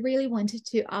that I really wanted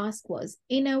to ask was,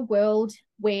 in a world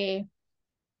where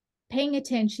paying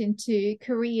attention to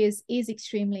careers is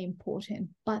extremely important,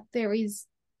 but there is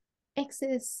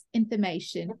excess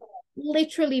information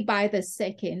literally by the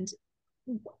second,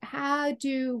 how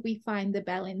do we find the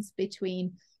balance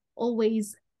between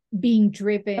always being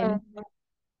driven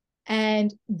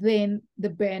and then the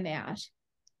burnout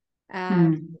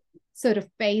sort of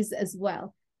phase as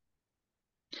well?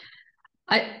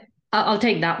 I'll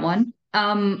take that one.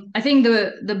 I think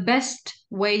the best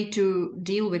way to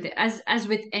deal with it, as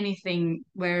with anything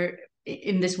where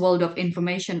in this world of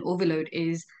information overload,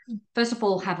 is first of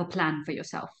all have a plan for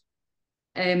yourself.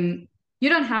 You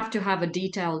don't have to have a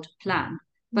detailed plan,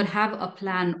 but have a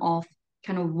plan of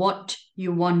kind of what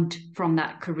you want from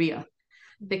that career.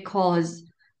 Because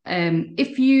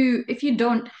if you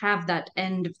don't have that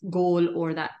end goal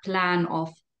or that plan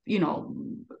of,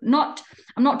 I'm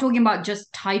not talking about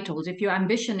just titles. If your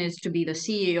ambition is to be the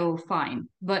CEO, fine.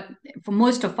 But for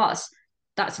most of us,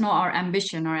 that's not our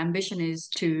ambition. Our ambition is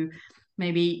to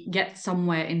maybe get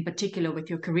somewhere in particular with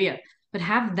your career, but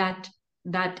have that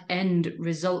end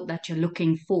result that you're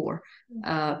looking for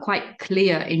quite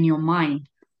clear in your mind.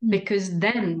 Because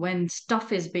then when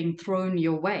stuff is being thrown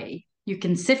your way, you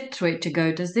can sift through it to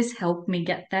go, does this help me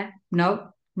get there?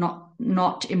 No,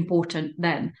 not important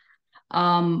then.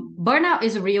 Burnout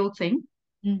is a real thing.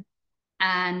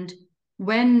 And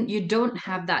when you don't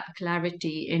have that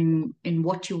clarity in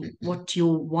what you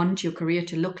want your career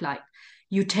to look like,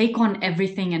 you take on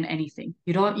everything and anything.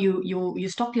 You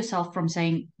stop yourself from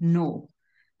saying no.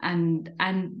 And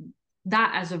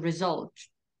that, as a result,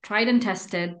 tried and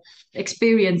tested,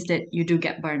 experienced it, you do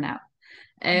get burnout.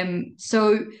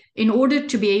 So in order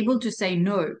to be able to say,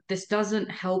 no, this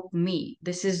doesn't help me,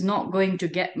 this is not going to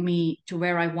get me to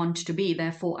where I want to be,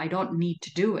 therefore I don't need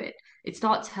to do it, it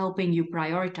starts helping you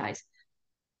prioritize.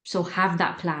 So have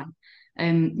that plan.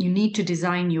 You need to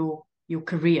design your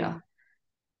career,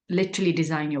 literally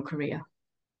design your career.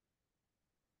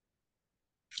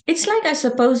 It's like, I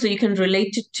suppose you can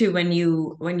relate it to when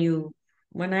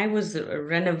I was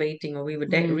renovating, or we were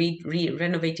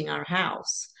renovating our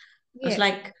house. I was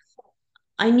like,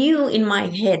 I knew in my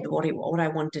head what I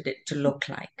wanted it to look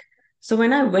like. So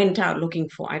when I went out looking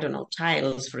for, I don't know,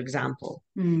 tiles, for example,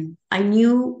 I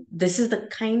knew this is the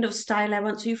kind of style I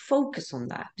want. So you focus on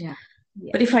that. Yeah.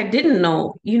 But if I didn't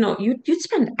know, you'd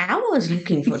spend hours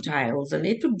looking for tiles, and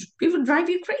it would drive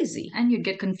you crazy. And you'd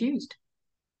get confused.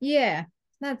 Yeah,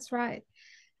 that's right.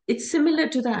 It's similar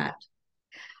to that.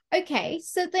 Okay,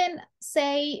 so then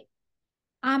say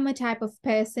I'm a type of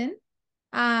person.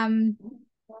 I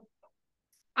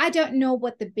don't know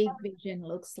what the big vision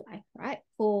looks like, right,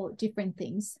 for different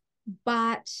things,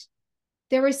 but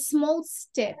there are small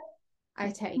steps I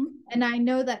take, and I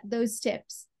know that those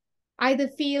steps either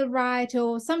feel right,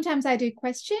 or sometimes I do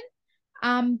question.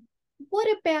 What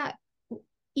about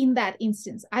in that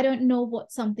instance? I don't know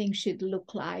what something should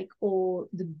look like, or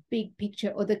the big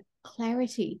picture, or the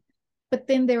clarity, but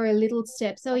then there are little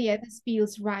steps. Oh yeah, this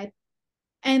feels right.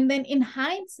 And then in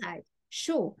hindsight,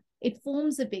 sure, it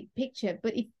forms a big picture.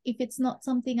 But if it's not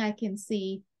something I can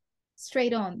see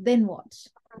straight on, then what?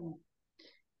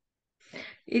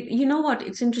 You know what?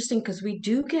 It's interesting because we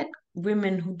do get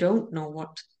women who don't know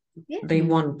what Yeah. they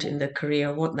want in their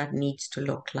career, what that needs to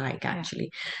look like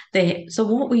actually. So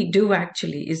what we do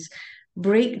actually is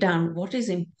break down what is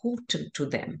important to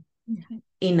them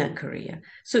in a career.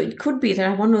 So it could be that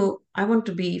I want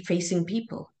to be facing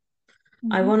people.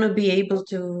 I want to be able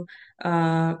to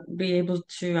I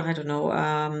don't know,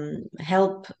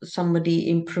 help somebody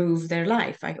improve their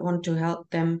life. I want to help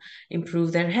them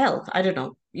improve their health. I don't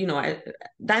know,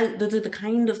 those are the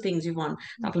kind of things you want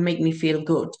that will make me feel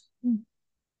good.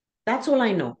 That's all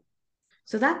I know.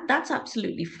 So that's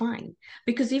absolutely fine,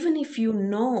 because even if you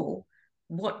know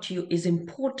what you is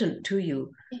important to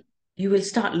you, you will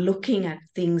start looking at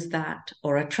things that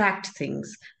or attract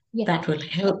things that will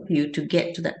help you to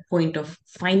get to that point of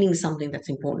finding something that's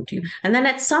important to you. And then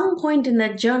at some point in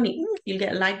that journey, you'll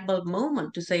get a light bulb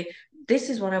moment to say, this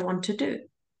is what I want to do.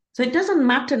 So it doesn't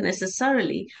matter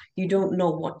necessarily you don't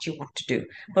know what you want to do,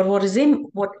 but what is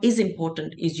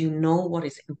important is you know what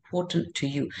is important to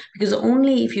you, because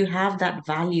only if you have that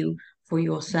value for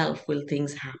yourself will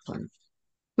things happen.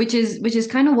 Which is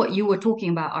kind of what you were talking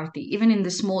about, Arti. Even in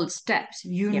the small steps,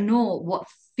 you know what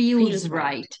feels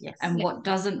right, yes, and what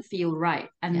doesn't feel right.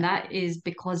 And that is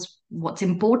because what's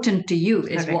important to you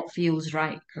is what feels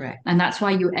right. Correct. And that's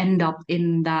why you end up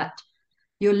in that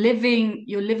you're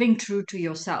living true to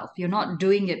yourself. You're not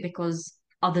doing it because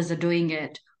others are doing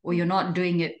it, or you're not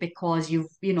doing it because you've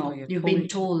been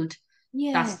told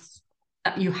that's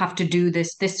you have to do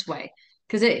this way.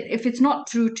 Because if it's not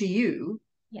true to you,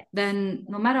 then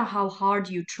no matter how hard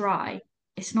you try,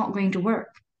 it's not going to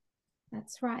work.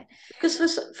 That's right. Because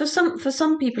for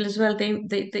some people as well,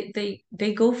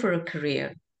 they go for a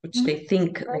career which they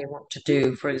think they want to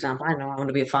do. For example, I know I want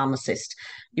to be a pharmacist.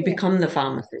 You become the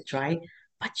pharmacist, right?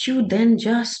 But you then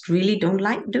just really don't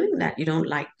like doing that. You don't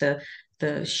like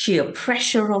the sheer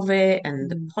pressure of it and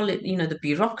the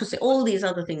bureaucracy, all these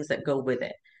other things that go with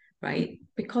it, right?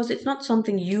 Because it's not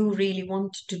something you really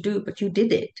wanted to do, but you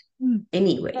did it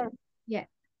anyway. Yeah.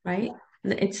 Right?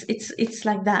 It's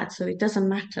like that. So it doesn't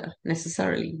matter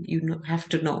necessarily. You have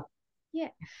to know. Yeah.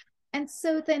 And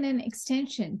so then an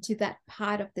extension to that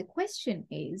part of the question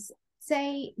is,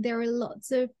 say there are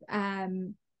lots of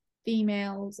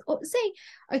females, or say,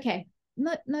 okay,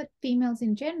 not females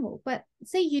in general, but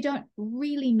say you don't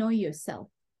really know yourself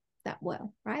that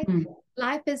well, right?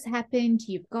 Life has happened,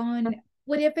 you've gone,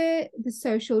 whatever the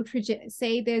social trajectory,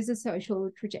 say there's a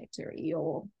social trajectory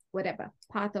or whatever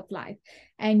path of life,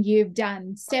 and you've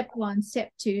done step 1,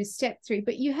 step 2, step 3,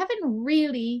 but you haven't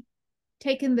really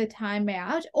taken the time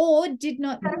out or did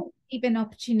not give an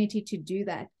opportunity to do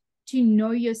that, to know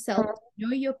yourself, to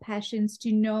know your passions,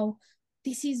 to know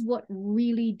this is what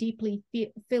really deeply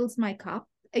fills my cup.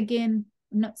 Again,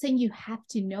 I'm not saying you have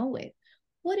to know it.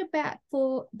 What about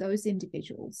for those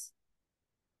individuals?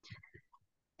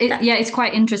 It's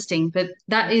quite interesting, but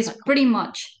that is pretty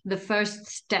much the first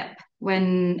step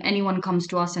when anyone comes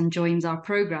to us and joins our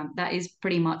program. That is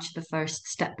pretty much the first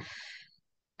step.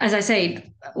 As I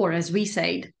said, or as we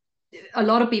said, a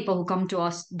lot of people who come to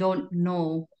us don't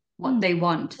know what they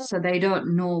want. So they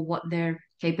don't know what their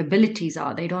capabilities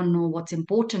are. They don't know what's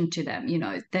important to them.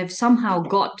 They've somehow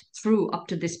got through up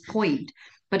to this point,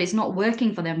 but it's not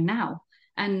working for them now.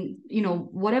 And,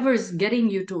 whatever is getting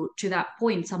you to that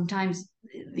point, sometimes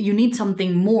you need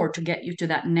something more to get you to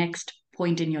that next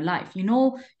point in your life.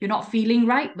 You're not feeling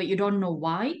right, but you don't know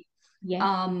why.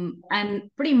 And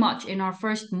pretty much in our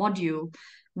first module,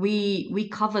 we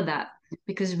cover that,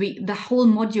 because the whole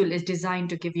module is designed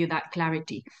to give you that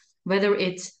clarity, whether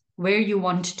it's where you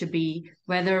want to be,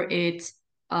 whether it's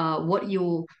what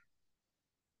your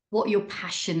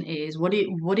passion is, what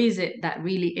is it that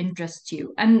really interests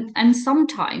you. And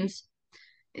sometimes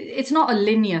it's not a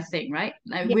linear thing, right?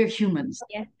 Like, we're humans.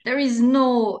 There is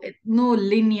no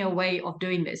linear way of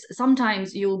doing this.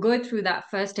 Sometimes you'll go through that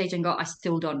first stage and go, I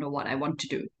still don't know what I want to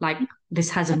do. Like, this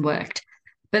hasn't worked.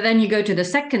 But then you go to the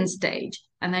second stage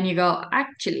and then you go,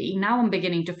 actually, now I'm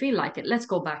beginning to feel like it. Let's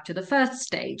go back to the first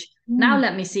stage. Now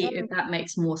let me see if that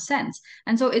makes more sense.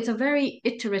 And so it's a very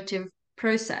iterative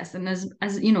process. And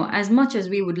as much as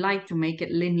we would like to make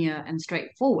it linear and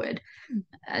straightforward,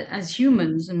 as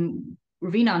humans, and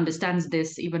Ravina understands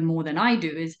this even more than I do,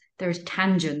 is there's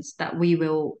tangents that we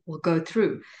will go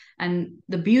through. And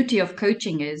the beauty of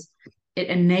coaching is it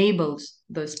enables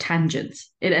those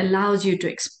tangents. It allows you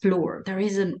to explore. There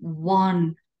isn't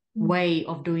one way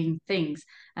of doing things.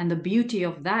 And the beauty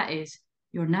of that is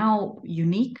you're now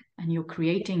unique and you're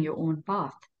creating your own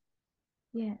path.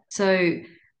 Yeah. So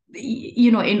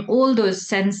in all those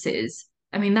senses,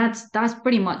 I mean, that's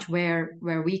pretty much where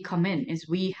we come in, is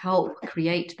we help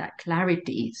create that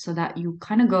clarity so that you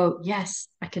kind of go, yes,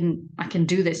 I can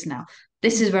do this now.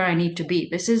 This is where I need to be.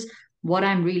 This is what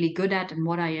I'm really good at and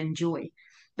what I enjoy.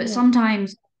 But Yeah.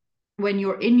 sometimes when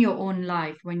you're in your own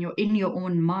life, when you're in your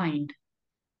own mind,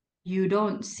 you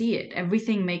don't see it.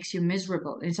 Everything makes you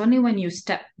miserable. It's only when you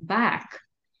step back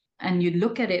and you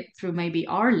look at it through maybe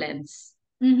our lens,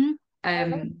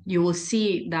 Mm-hmm. you will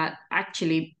see that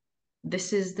actually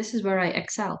this is where I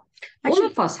excel. All Actually,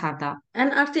 of us have that.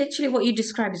 and Arti, actually, what you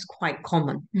described is quite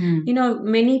common. Mm,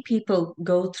 Many people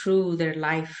go through their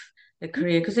life, their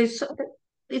career, because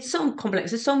it's so complex.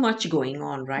 There's so much going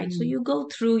on, right? So mm, you go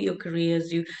through your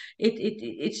careers.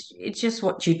 It's just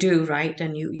what you do, right?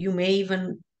 And you may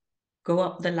even go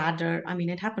up the ladder. I mean,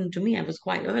 it happened to me. I was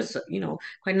quite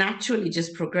naturally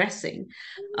just progressing.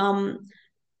 Um,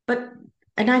 but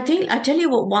and I tell you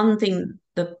what, one thing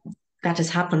that has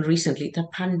happened recently, the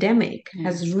pandemic yeah.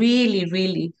 has really,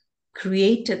 really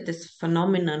created this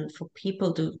phenomenon for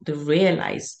people to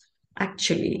realize,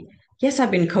 actually, yes,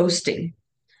 I've been coasting.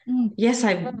 Mm. Yes,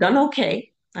 I've done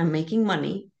okay. I'm making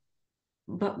money.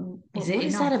 But, Is but it what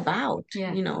is that enough? about?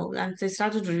 Yeah. And they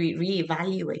started to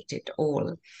reevaluate it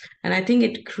all. And I think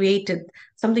it created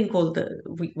something called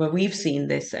where we've seen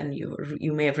this, and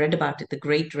you may have read about it, the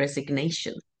Great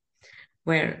Resignation,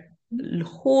 where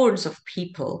hordes of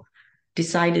people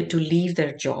decided to leave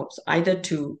their jobs, either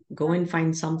to go and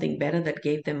find something better that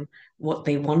gave them what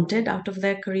they wanted out of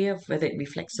their career, whether it be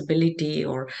flexibility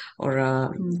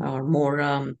Mm, or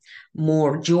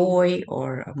more joy,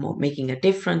 or more making a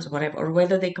difference, whatever, or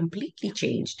whether they completely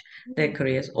changed their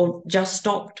careers or just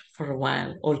stopped for a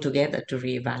while altogether to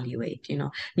reevaluate.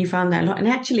 You found that a lot, and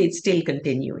actually it's still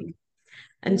continuing.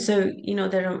 And so,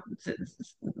 there are,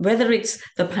 whether it's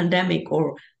the pandemic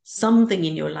or something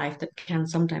in your life that can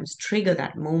sometimes trigger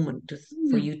that moment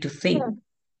for Mm. you to think,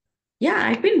 yeah,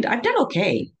 I've done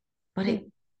okay, but Yeah.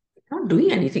 it's not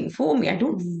doing anything for me. I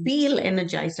don't mm, feel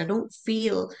energized. I don't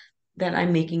feel that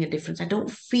I'm making a difference. I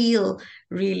don't feel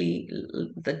really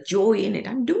the joy in it.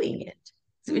 I'm doing it.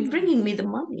 So it's Mm. bringing me the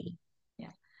money. yeah.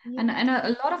 Yeah. And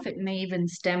a lot of it may even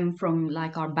stem from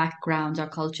like our backgrounds, our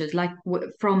cultures, like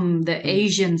from the Mm.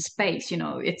 Asian space.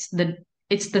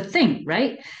 It's the thing,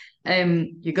 right?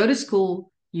 You go to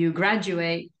school, you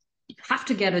graduate, you have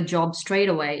to get a job straight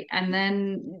away, and then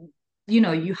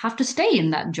you have to stay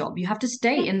in that job. You have to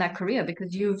stay in that career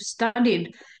because you've studied,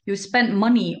 you've spent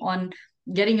money on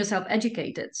getting yourself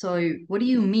educated. So what do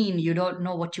you mean you don't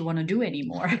know what you want to do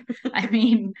anymore?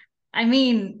 I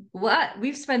mean, what?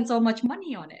 We've spent so much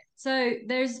money on it. So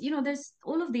there's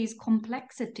all of these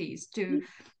complexities to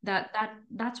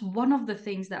that's one of the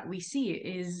things that we see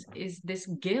is this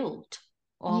guilt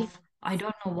Yeah. of, I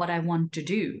don't know what I want to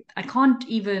do. I can't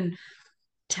even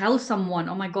tell someone,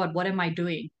 oh my God, what am I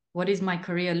doing? What is my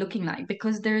career looking like?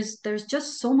 Because there's just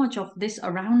so much of this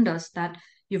around us that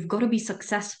you've got to be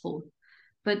successful,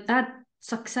 but that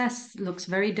success looks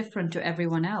very different to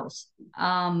everyone else.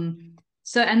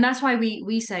 And that's why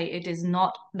we say it is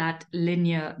not that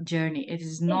linear journey. It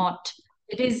is Yeah. not.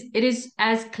 It is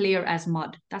as clear as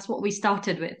mud. That's what we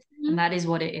started with, and Mhm. that is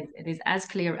what it is. It is as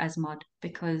clear as mud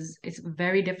because it's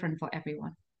very different for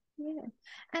everyone. Yeah.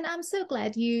 And I'm so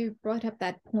glad you brought up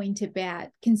that point about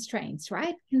constraints,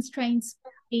 right? Constraints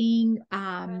being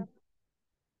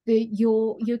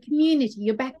your community,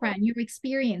 your background, your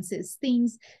experiences,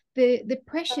 things, the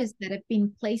pressures that have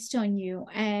been placed on you,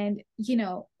 and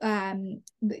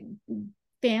the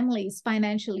families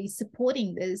financially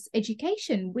supporting this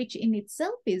education, which in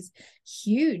itself is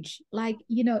huge. Like,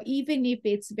 even if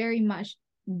it's very much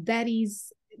that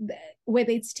is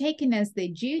whether it's taken as their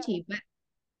duty, but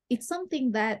it's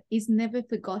something that is never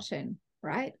forgotten,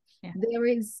 right? Yeah. There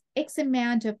is X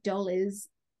amount of dollars,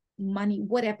 money,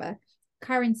 whatever,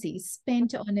 currency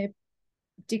spent on a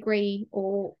degree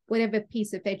or whatever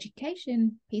piece of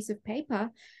education, piece of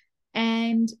paper.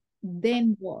 And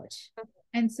then what?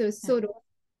 And so, Yeah. sort of,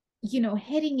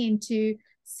 heading into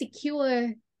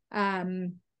secure,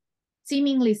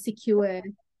 seemingly secure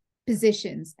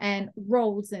positions and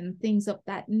roles and things of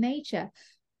that nature.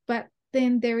 But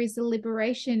then there is a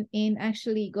liberation in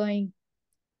actually going,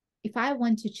 if I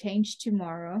want to change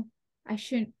tomorrow, I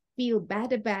shouldn't feel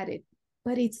bad about it.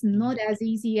 But it's not as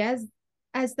easy as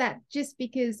that, just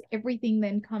because everything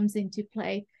then comes into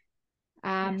play.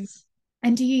 Um, Yes.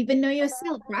 and do you even know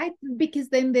yourself, right? Because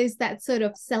then there's that sort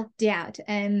of self-doubt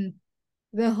and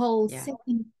the whole Yeah.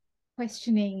 second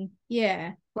questioning.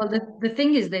 Yeah. Well, the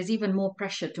thing is, there's even more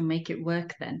pressure to make it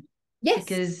work then, Yes.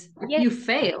 because if Yes. you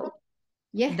fail,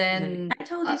 Yeah. then I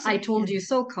told you so. I told you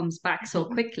so comes back so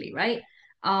quickly, right?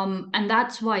 And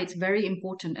that's why it's very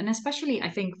important, and especially I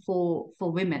think for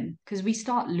women, because we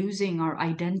start losing our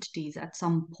identities at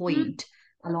some point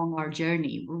along our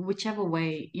journey, whichever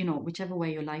way, whichever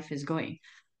way your life is going.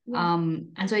 Yeah.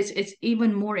 And so it's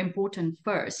even more important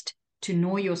first to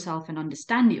know yourself and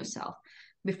understand yourself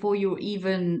before you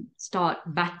even start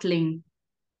battling,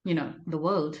 the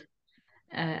world,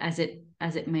 as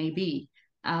it may be,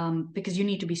 because you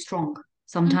need to be strong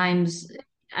sometimes,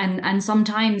 and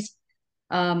sometimes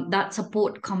that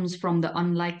support comes from the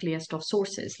unlikeliest of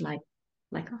sources, like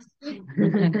us.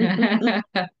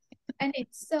 And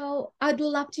it's so, I'd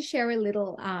love to share a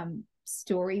little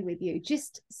story with you,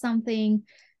 just something.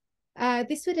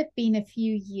 This would have been a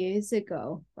few years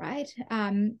ago, right?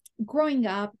 Growing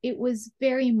up, it was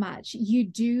very much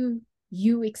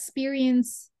you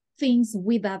experience things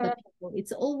with other people.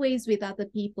 It's always with other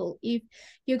people. If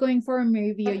you're going for a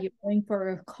movie or you're going for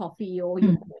a coffee or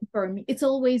you're going for it's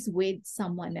always with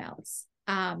someone else.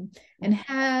 And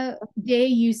how dare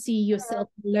you see yourself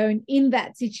alone in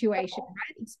that situation,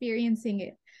 right? Experiencing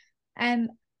it. And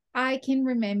I can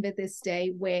remember this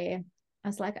day where I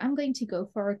was like, I'm going to go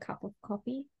for a cup of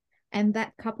coffee. And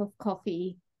that cup of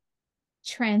coffee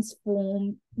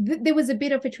transformed. There was a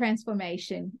bit of a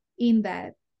transformation in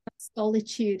that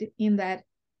solitude, in that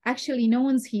actually no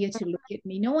one's here to look at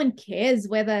me. No one cares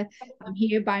whether I'm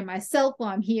here by myself or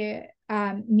I'm here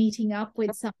meeting up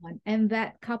with someone. And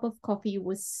that cup of coffee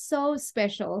was so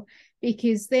special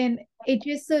because then it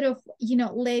just sort of,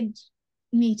 led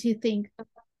me to think,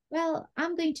 well,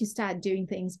 I'm going to start doing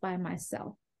things by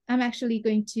myself. I'm actually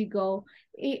going to go.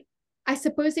 I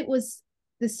suppose it was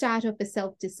the start of a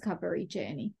self-discovery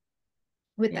journey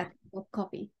with that cup of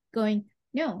coffee. Going,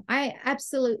 no, I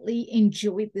absolutely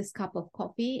enjoyed this cup of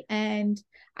coffee. And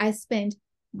I spent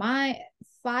my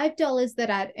 $5 that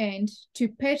I'd earned to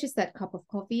purchase that cup of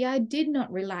coffee. I did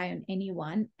not rely on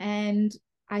anyone. And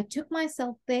I took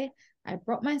myself there. I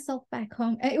brought myself back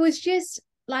home. It was just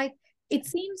like, it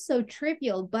seems so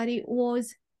trivial, but it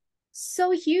was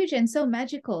so huge and so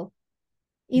magical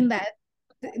in that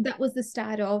was the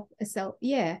start of a self,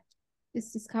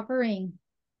 just discovering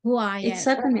who I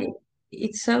am.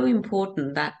 It's so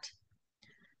important that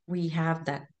we have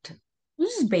that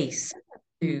space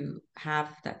to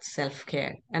have that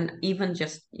self-care, and even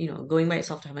just going by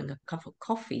yourself to having a cup of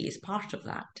coffee is part of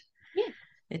that.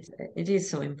 It is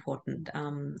so important,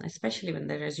 especially when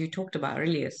there, as you talked about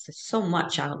earlier, there's so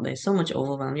much out there, so much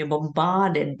overwhelm. You're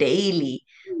bombarded daily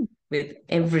with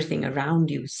everything around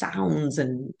you, sounds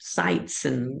and sights,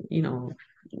 and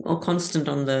or constant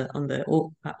on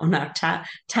our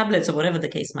tablets or whatever the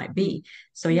case might be.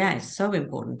 So it's so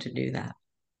important to do that.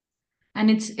 And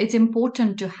it's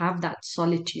important to have that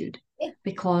solitude,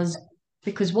 because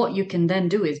what you can then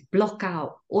do is block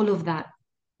out all of that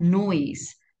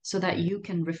noise so that you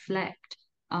can reflect,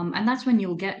 and that's when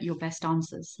you'll get your best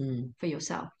answers for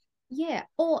yourself.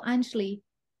 Or Anjali,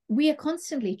 we are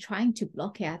constantly trying to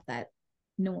block out that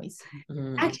noise.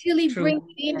 Actually bring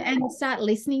it in and start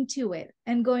listening to it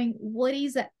and going, what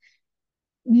is it?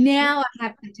 Now I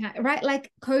have the time, right?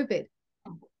 Like COVID.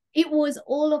 It was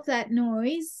all of that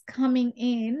noise coming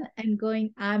in and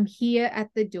going, I'm here at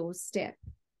the doorstep.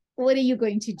 What are you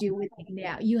going to do with me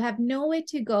now? You have nowhere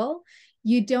to go.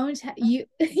 You don't you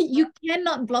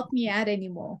cannot block me out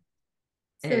anymore.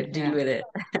 So deal with it.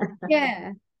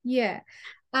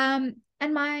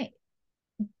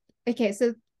 Okay,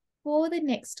 so for the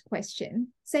next question,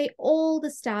 say all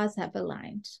the stars have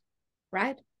aligned,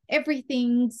 right?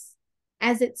 Everything's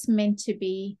as it's meant to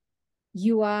be.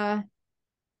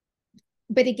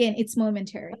 But again, it's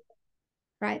momentary,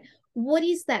 right? What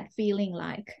is that feeling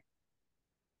like?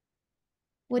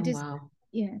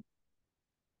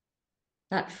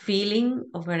 That feeling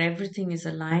of where everything is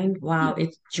aligned, wow,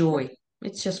 it's joy.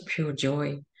 It's just pure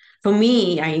joy. For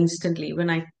me,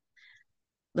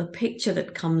 the picture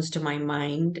that comes to my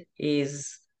mind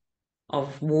is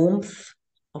of warmth,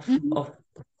 of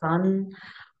fun,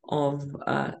 of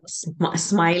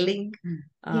smiling,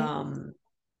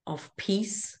 of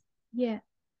peace.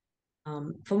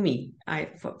 For me,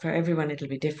 for everyone it'll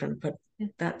be different, but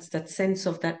that's that sense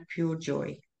of that pure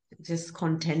joy, just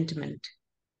contentment,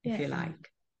 if you like.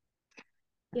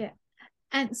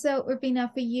 And so, Rubina,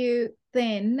 for you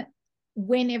then,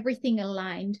 when everything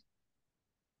aligned,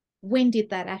 when did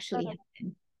that actually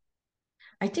happen?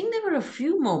 I think there were a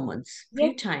few moments,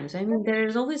 few times. I mean,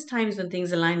 there's always times when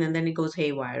things align and then it goes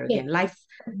haywire again. Life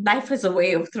has a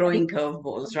way of throwing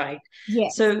curveballs, right?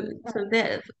 So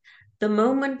the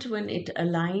moment when it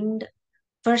aligned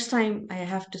first time I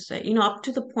have to say, up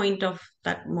to the point of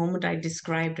that moment I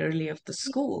described earlier of the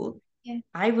school, Yeah.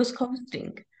 I was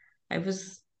coasting. I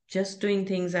was just doing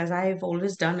things as I've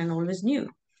always done and always knew.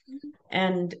 Mhm.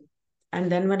 And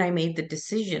then when I made the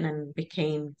decision and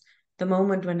became the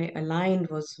moment when it aligned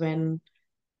was when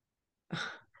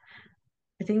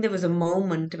I think there was a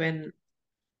moment when,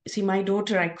 see, my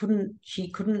daughter, I couldn't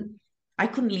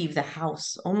leave the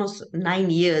house. Almost 9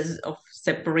 years of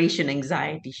separation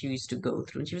anxiety she used to go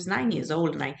through. And she was 9 years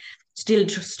old, and I still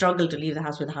struggled to leave the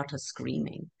house without her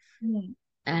screaming. Yeah.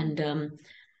 And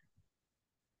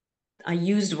I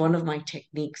used one of my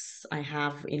techniques I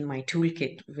have in my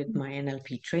toolkit with my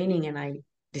NLP training, and I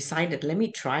decided, let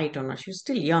me try it on her. She was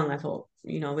still young. I thought,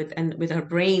 with her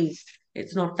brain,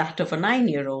 it's not that of a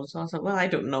 9-year-old. So I thought, well, I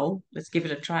don't know. Let's give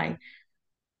it a try.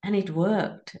 And it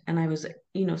worked. And I was,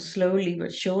 slowly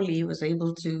but surely was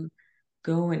able to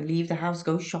go and leave the house,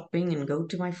 go shopping and go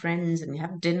to my friends and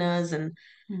have dinners. And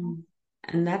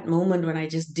that moment when I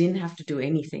just didn't have to do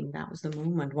anything, that was the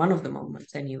moment, one of the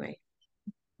moments anyway,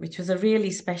 which was a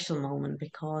really special moment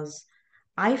because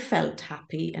I felt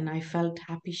happy and I felt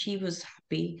happy she was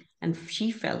happy and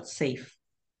she felt safe.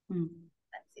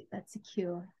 That's it. That's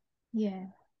secure. Yeah.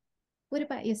 What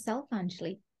about yourself,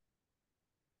 Anjali?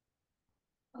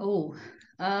 Oh,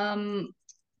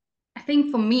 I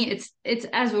think for me, it's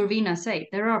as Urvina said,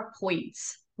 there are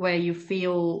points where you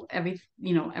feel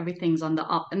everything's on the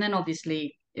up, and then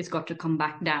obviously it's got to come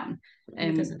back down,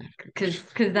 It doesn't have to.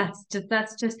 because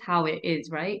that's just how it is,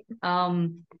 right?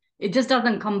 It just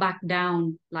doesn't come back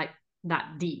down like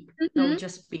that deep. It'll Mm-hmm.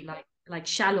 just be like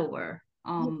shallower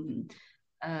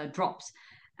drops.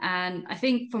 And I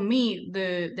think for me,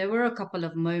 there were a couple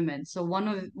of moments. So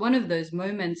one of those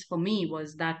moments for me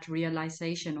was that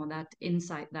realization or that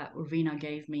insight that Urvina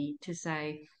gave me to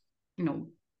say, you know,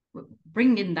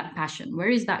 bring in that passion. Where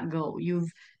is that girl? You've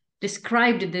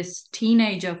described this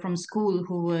teenager from school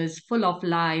who was full of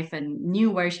life and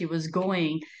knew where she was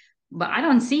going, but I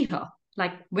don't see her.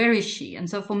 Like, where is she? And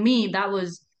so for me, that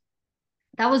was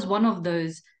one of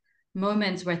those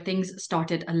moments where things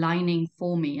started aligning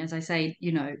for me. As I say,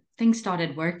 things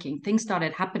started working, things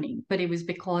started happening, but it was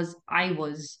because I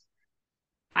was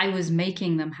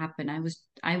making them happen. I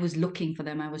was looking for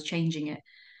them. I was changing it.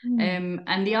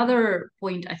 And the other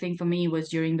point I think for me was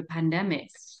during the pandemic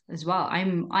as well. I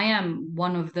am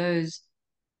one of those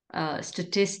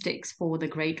statistics for the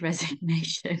Great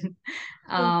Resignation,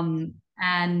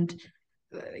 and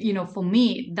for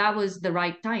me, that was the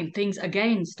right time. Things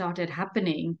again started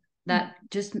happening that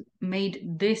just made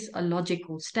this a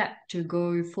logical step to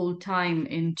go full time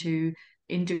into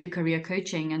career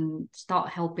coaching and start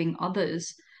helping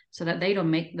others so that they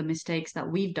don't make the mistakes that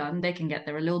we've done. They can get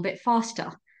there a little bit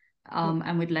faster,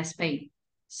 and with less pain.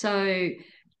 So,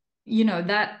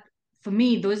 that for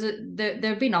me, those are there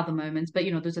have been other moments, but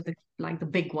those are the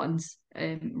big ones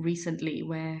recently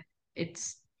where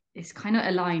it's kind of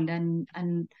aligned, and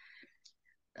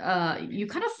you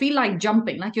kind of feel like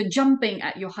you're jumping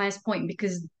at your highest point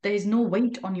because there's no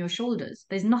weight on your shoulders.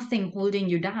 There's nothing holding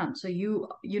you down. So you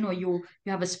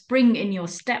have a spring in your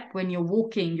step when you're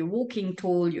walking. You're walking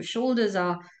tall. Your shoulders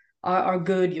are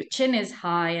good. Your chin is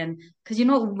high, and because you're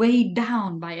not weighed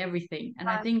down by everything. And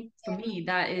I think for me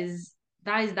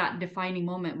that defining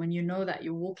moment when you know that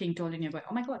you're walking tall and you're going,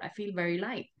 oh my God, I feel very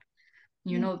light.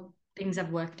 Things have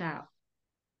worked out.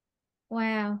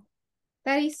 Wow.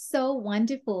 That is so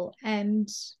wonderful and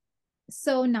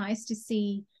so nice to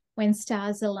see when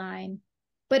stars align,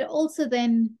 but also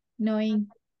then knowing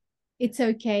it's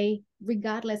okay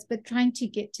regardless, but trying to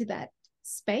get to that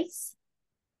space.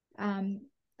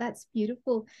 That's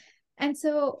beautiful. And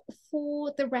so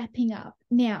for the wrapping up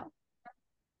now,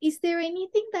 is there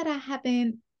anything that I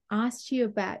haven't asked you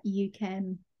about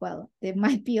well, there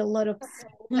might be a lot of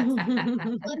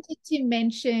wanted to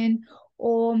mention,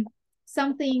 or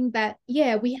something that,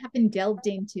 yeah, we haven't delved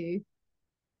into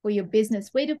for your business?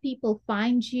 Where do people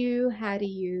find you? How do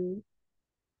you,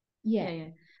 yeah. Yeah.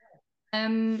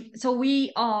 So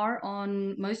we are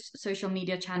on most social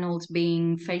media channels,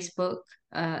 being Facebook,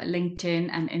 LinkedIn,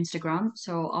 and Instagram.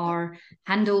 So our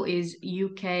handle is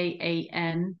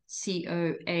UKANCOACHING.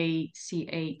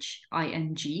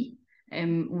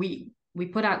 We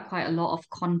put out quite a lot of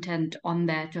content on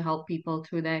there to help people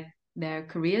through their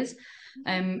careers.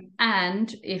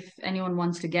 And if anyone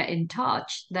wants to get in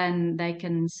touch, then they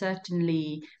can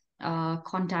certainly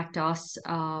contact us.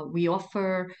 We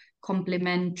offer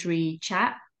complimentary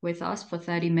chat with us for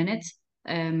 30 minutes,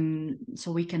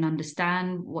 so we can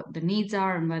understand what the needs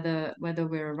are and whether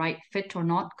we're a right fit or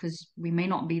not, because we may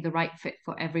not be the right fit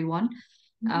for everyone.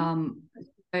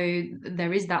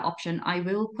 there is that option. I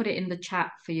will put it in the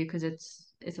chat for you because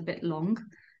it's a bit long.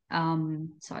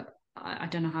 So I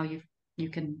don't know how you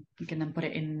can then put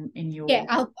it in your. Yeah,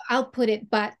 I'll put it,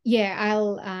 but yeah,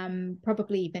 I'll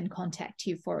probably even contact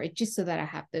you for it just so that I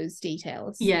have those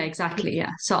details. Yeah, exactly.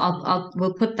 Yeah. So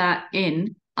we'll put that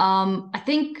in. I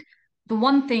think the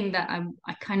one thing that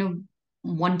I kind of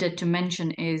wanted to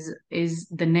mention is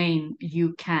the name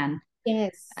You Can.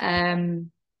 Yes.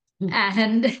 And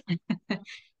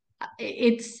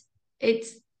it's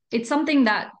something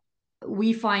that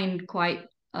we find quite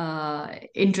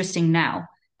interesting now.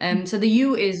 So the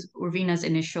U is Urvina's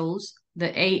initials,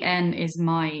 the AN is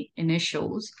my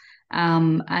initials,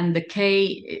 and the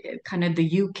K, kind of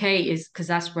the UK is because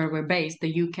that's where we're based,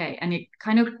 the UK, and it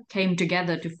kind of came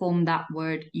together to form that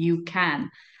word You Can.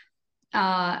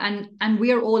 And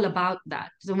we are all about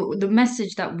that. So the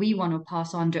message that we want to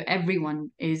pass on to everyone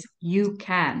is you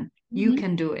can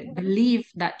do it. Believe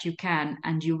that you can,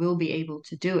 and you will be able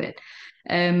to do it.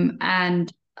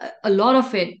 And a lot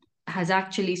of it has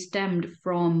actually stemmed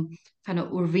from kind of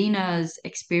Urvina's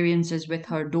experiences with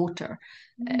her daughter.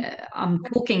 I'm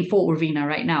talking for Urvina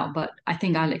right now, but I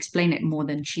think I'll explain it more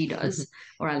than she does,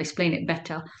 or I'll explain it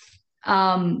better.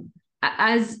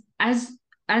 As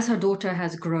her daughter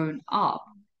has grown up,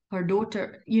 her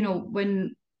daughter,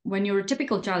 when you're a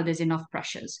typical child, there's enough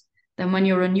pressures. Then when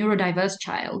you're a neurodiverse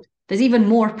child, there's even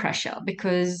more pressure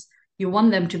because you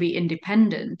want them to be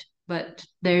independent, but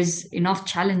there's enough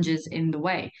challenges in the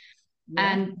way.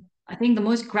 Yeah. And I think the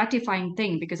most gratifying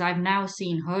thing, because I've now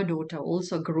seen her daughter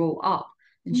also grow up,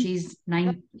 and she's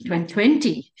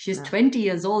 20, she's 20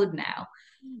 years old now.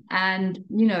 And,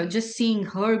 just seeing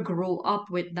her grow up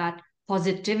with that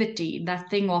positivity, that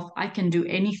thing of I can do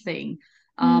anything,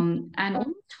 and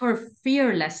her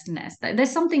fearlessness.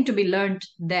 There's something to be learned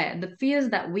there. The fears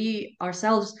that we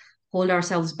ourselves hold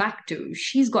ourselves back to,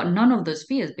 she's got none of those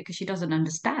fears because she doesn't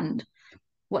understand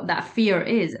what that fear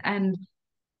is. And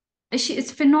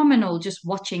it's phenomenal just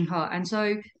watching her. And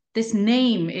so this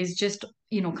name is just,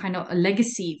 kind of a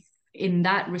legacy in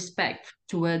that respect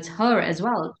towards her as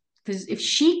well. Because if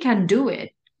she can do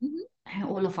it,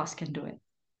 all of us can do it.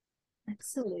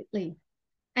 Absolutely.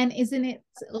 And isn't it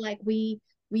like we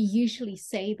usually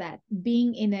say that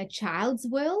being in a child's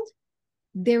world,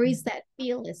 there is that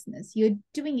fearlessness. You're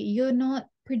doing it. You're not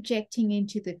projecting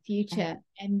into the future,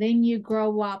 and then you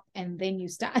grow up and then you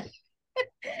start.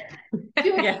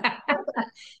 You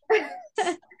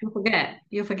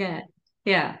forget.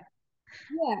 Yeah.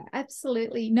 Yeah,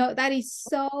 absolutely. No, that is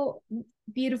so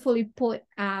beautifully put.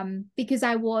 Because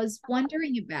I was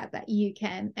wondering about that You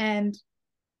Can, and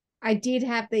I did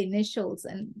have the initials,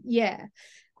 and yeah.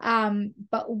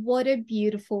 But what a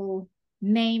beautiful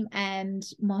name and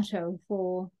motto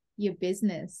for your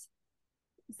business.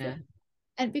 Yeah.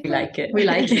 And we like it.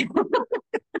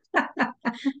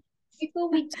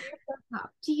 Before we do wrap up,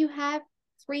 do you have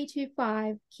 3 to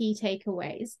 5 key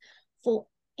takeaways for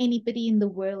anybody in the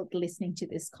world listening to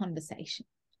this conversation?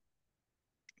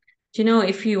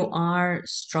 If you are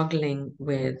struggling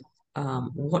with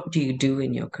what do you do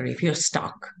in your career, if you're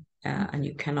stuck and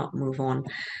you cannot move on,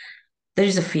 there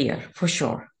is a fear for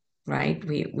sure, right?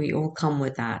 We all come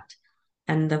with that.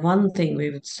 And the one thing we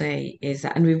would say is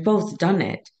that, and we've both done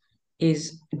it,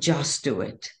 is just do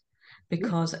it.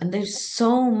 And there's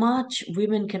so much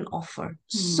women can offer,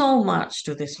 so much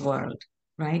to this world,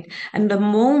 right? And the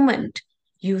moment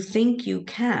you think you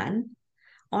can,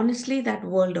 honestly, that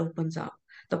world opens up.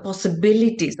 The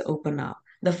possibilities open up.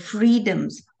 The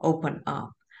freedoms open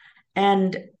up.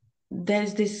 And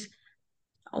there's this,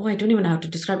 I don't even know how to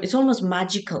describe it. It's almost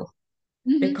magical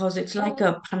because it's like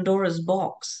a Pandora's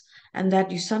box. And that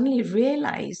you suddenly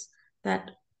realize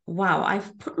that, wow,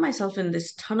 I've put myself in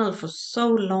this tunnel for so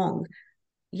long.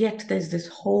 Yet there's this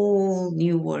whole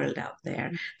new world out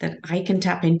there that I can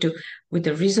tap into with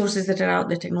the resources that are out,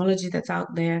 the technology that's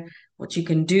out there, what you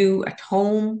can do at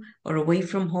home or away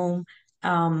from home.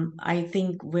 I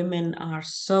think women are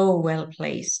so well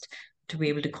placed to be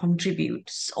able to contribute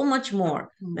so much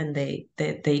more than they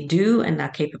do and are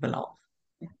capable of.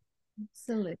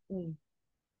 Absolutely.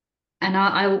 And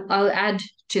I'll add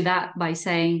to that by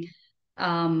saying,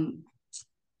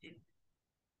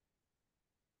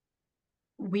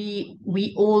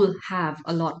 we all have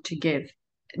a lot to give,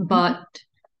 but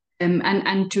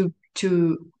and to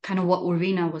kind of what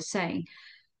Urvina was saying,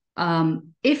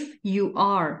 if you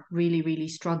are really, really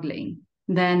struggling,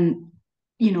 then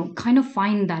kind of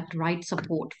find that right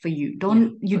support for you.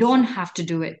 You don't have to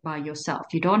do it by yourself.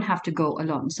 You don't have to go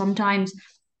alone. Sometimes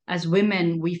as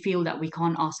women, we feel that we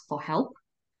can't ask for help.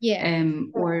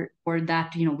 Or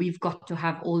that we've got to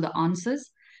have all the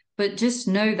answers. but just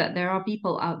know that there are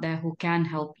people out there who can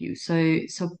help you. So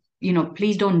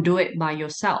please don't do it by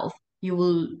yourself.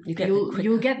 You'll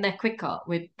get there quicker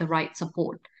with the right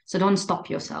support. So don't stop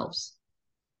yourselves.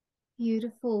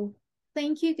 Beautiful.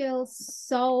 Thank you, girls,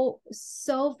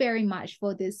 so very much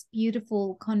for this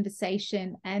beautiful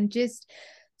conversation, and just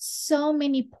so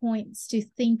many points to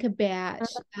think about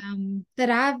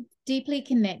that I've deeply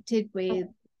connected with.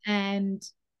 And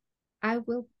I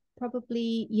will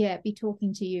probably, be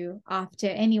talking to you after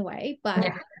anyway.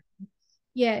 But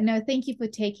no, thank you for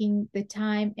taking the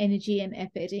time, energy, and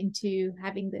effort into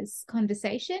having this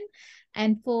conversation.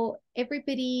 And for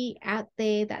everybody out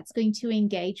there that's going to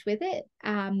engage with it,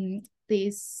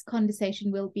 this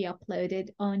conversation will be uploaded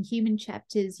on Human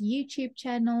Chapters YouTube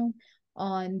channel,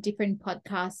 on different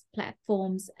podcast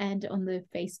platforms, and on the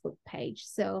Facebook page.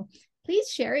 So please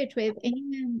share it with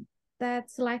anyone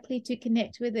that's likely to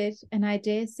connect with it. And I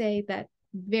dare say that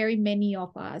very many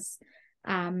of us,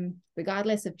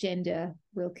 regardless of gender,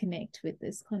 will connect with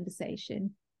this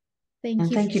conversation. Thank you.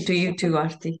 Thank you to you too,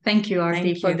 Aarti. Thank you,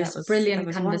 Aarti, for this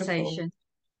brilliant conversation. Wonderful.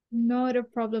 Not a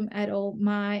problem at all.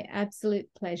 My absolute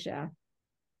pleasure.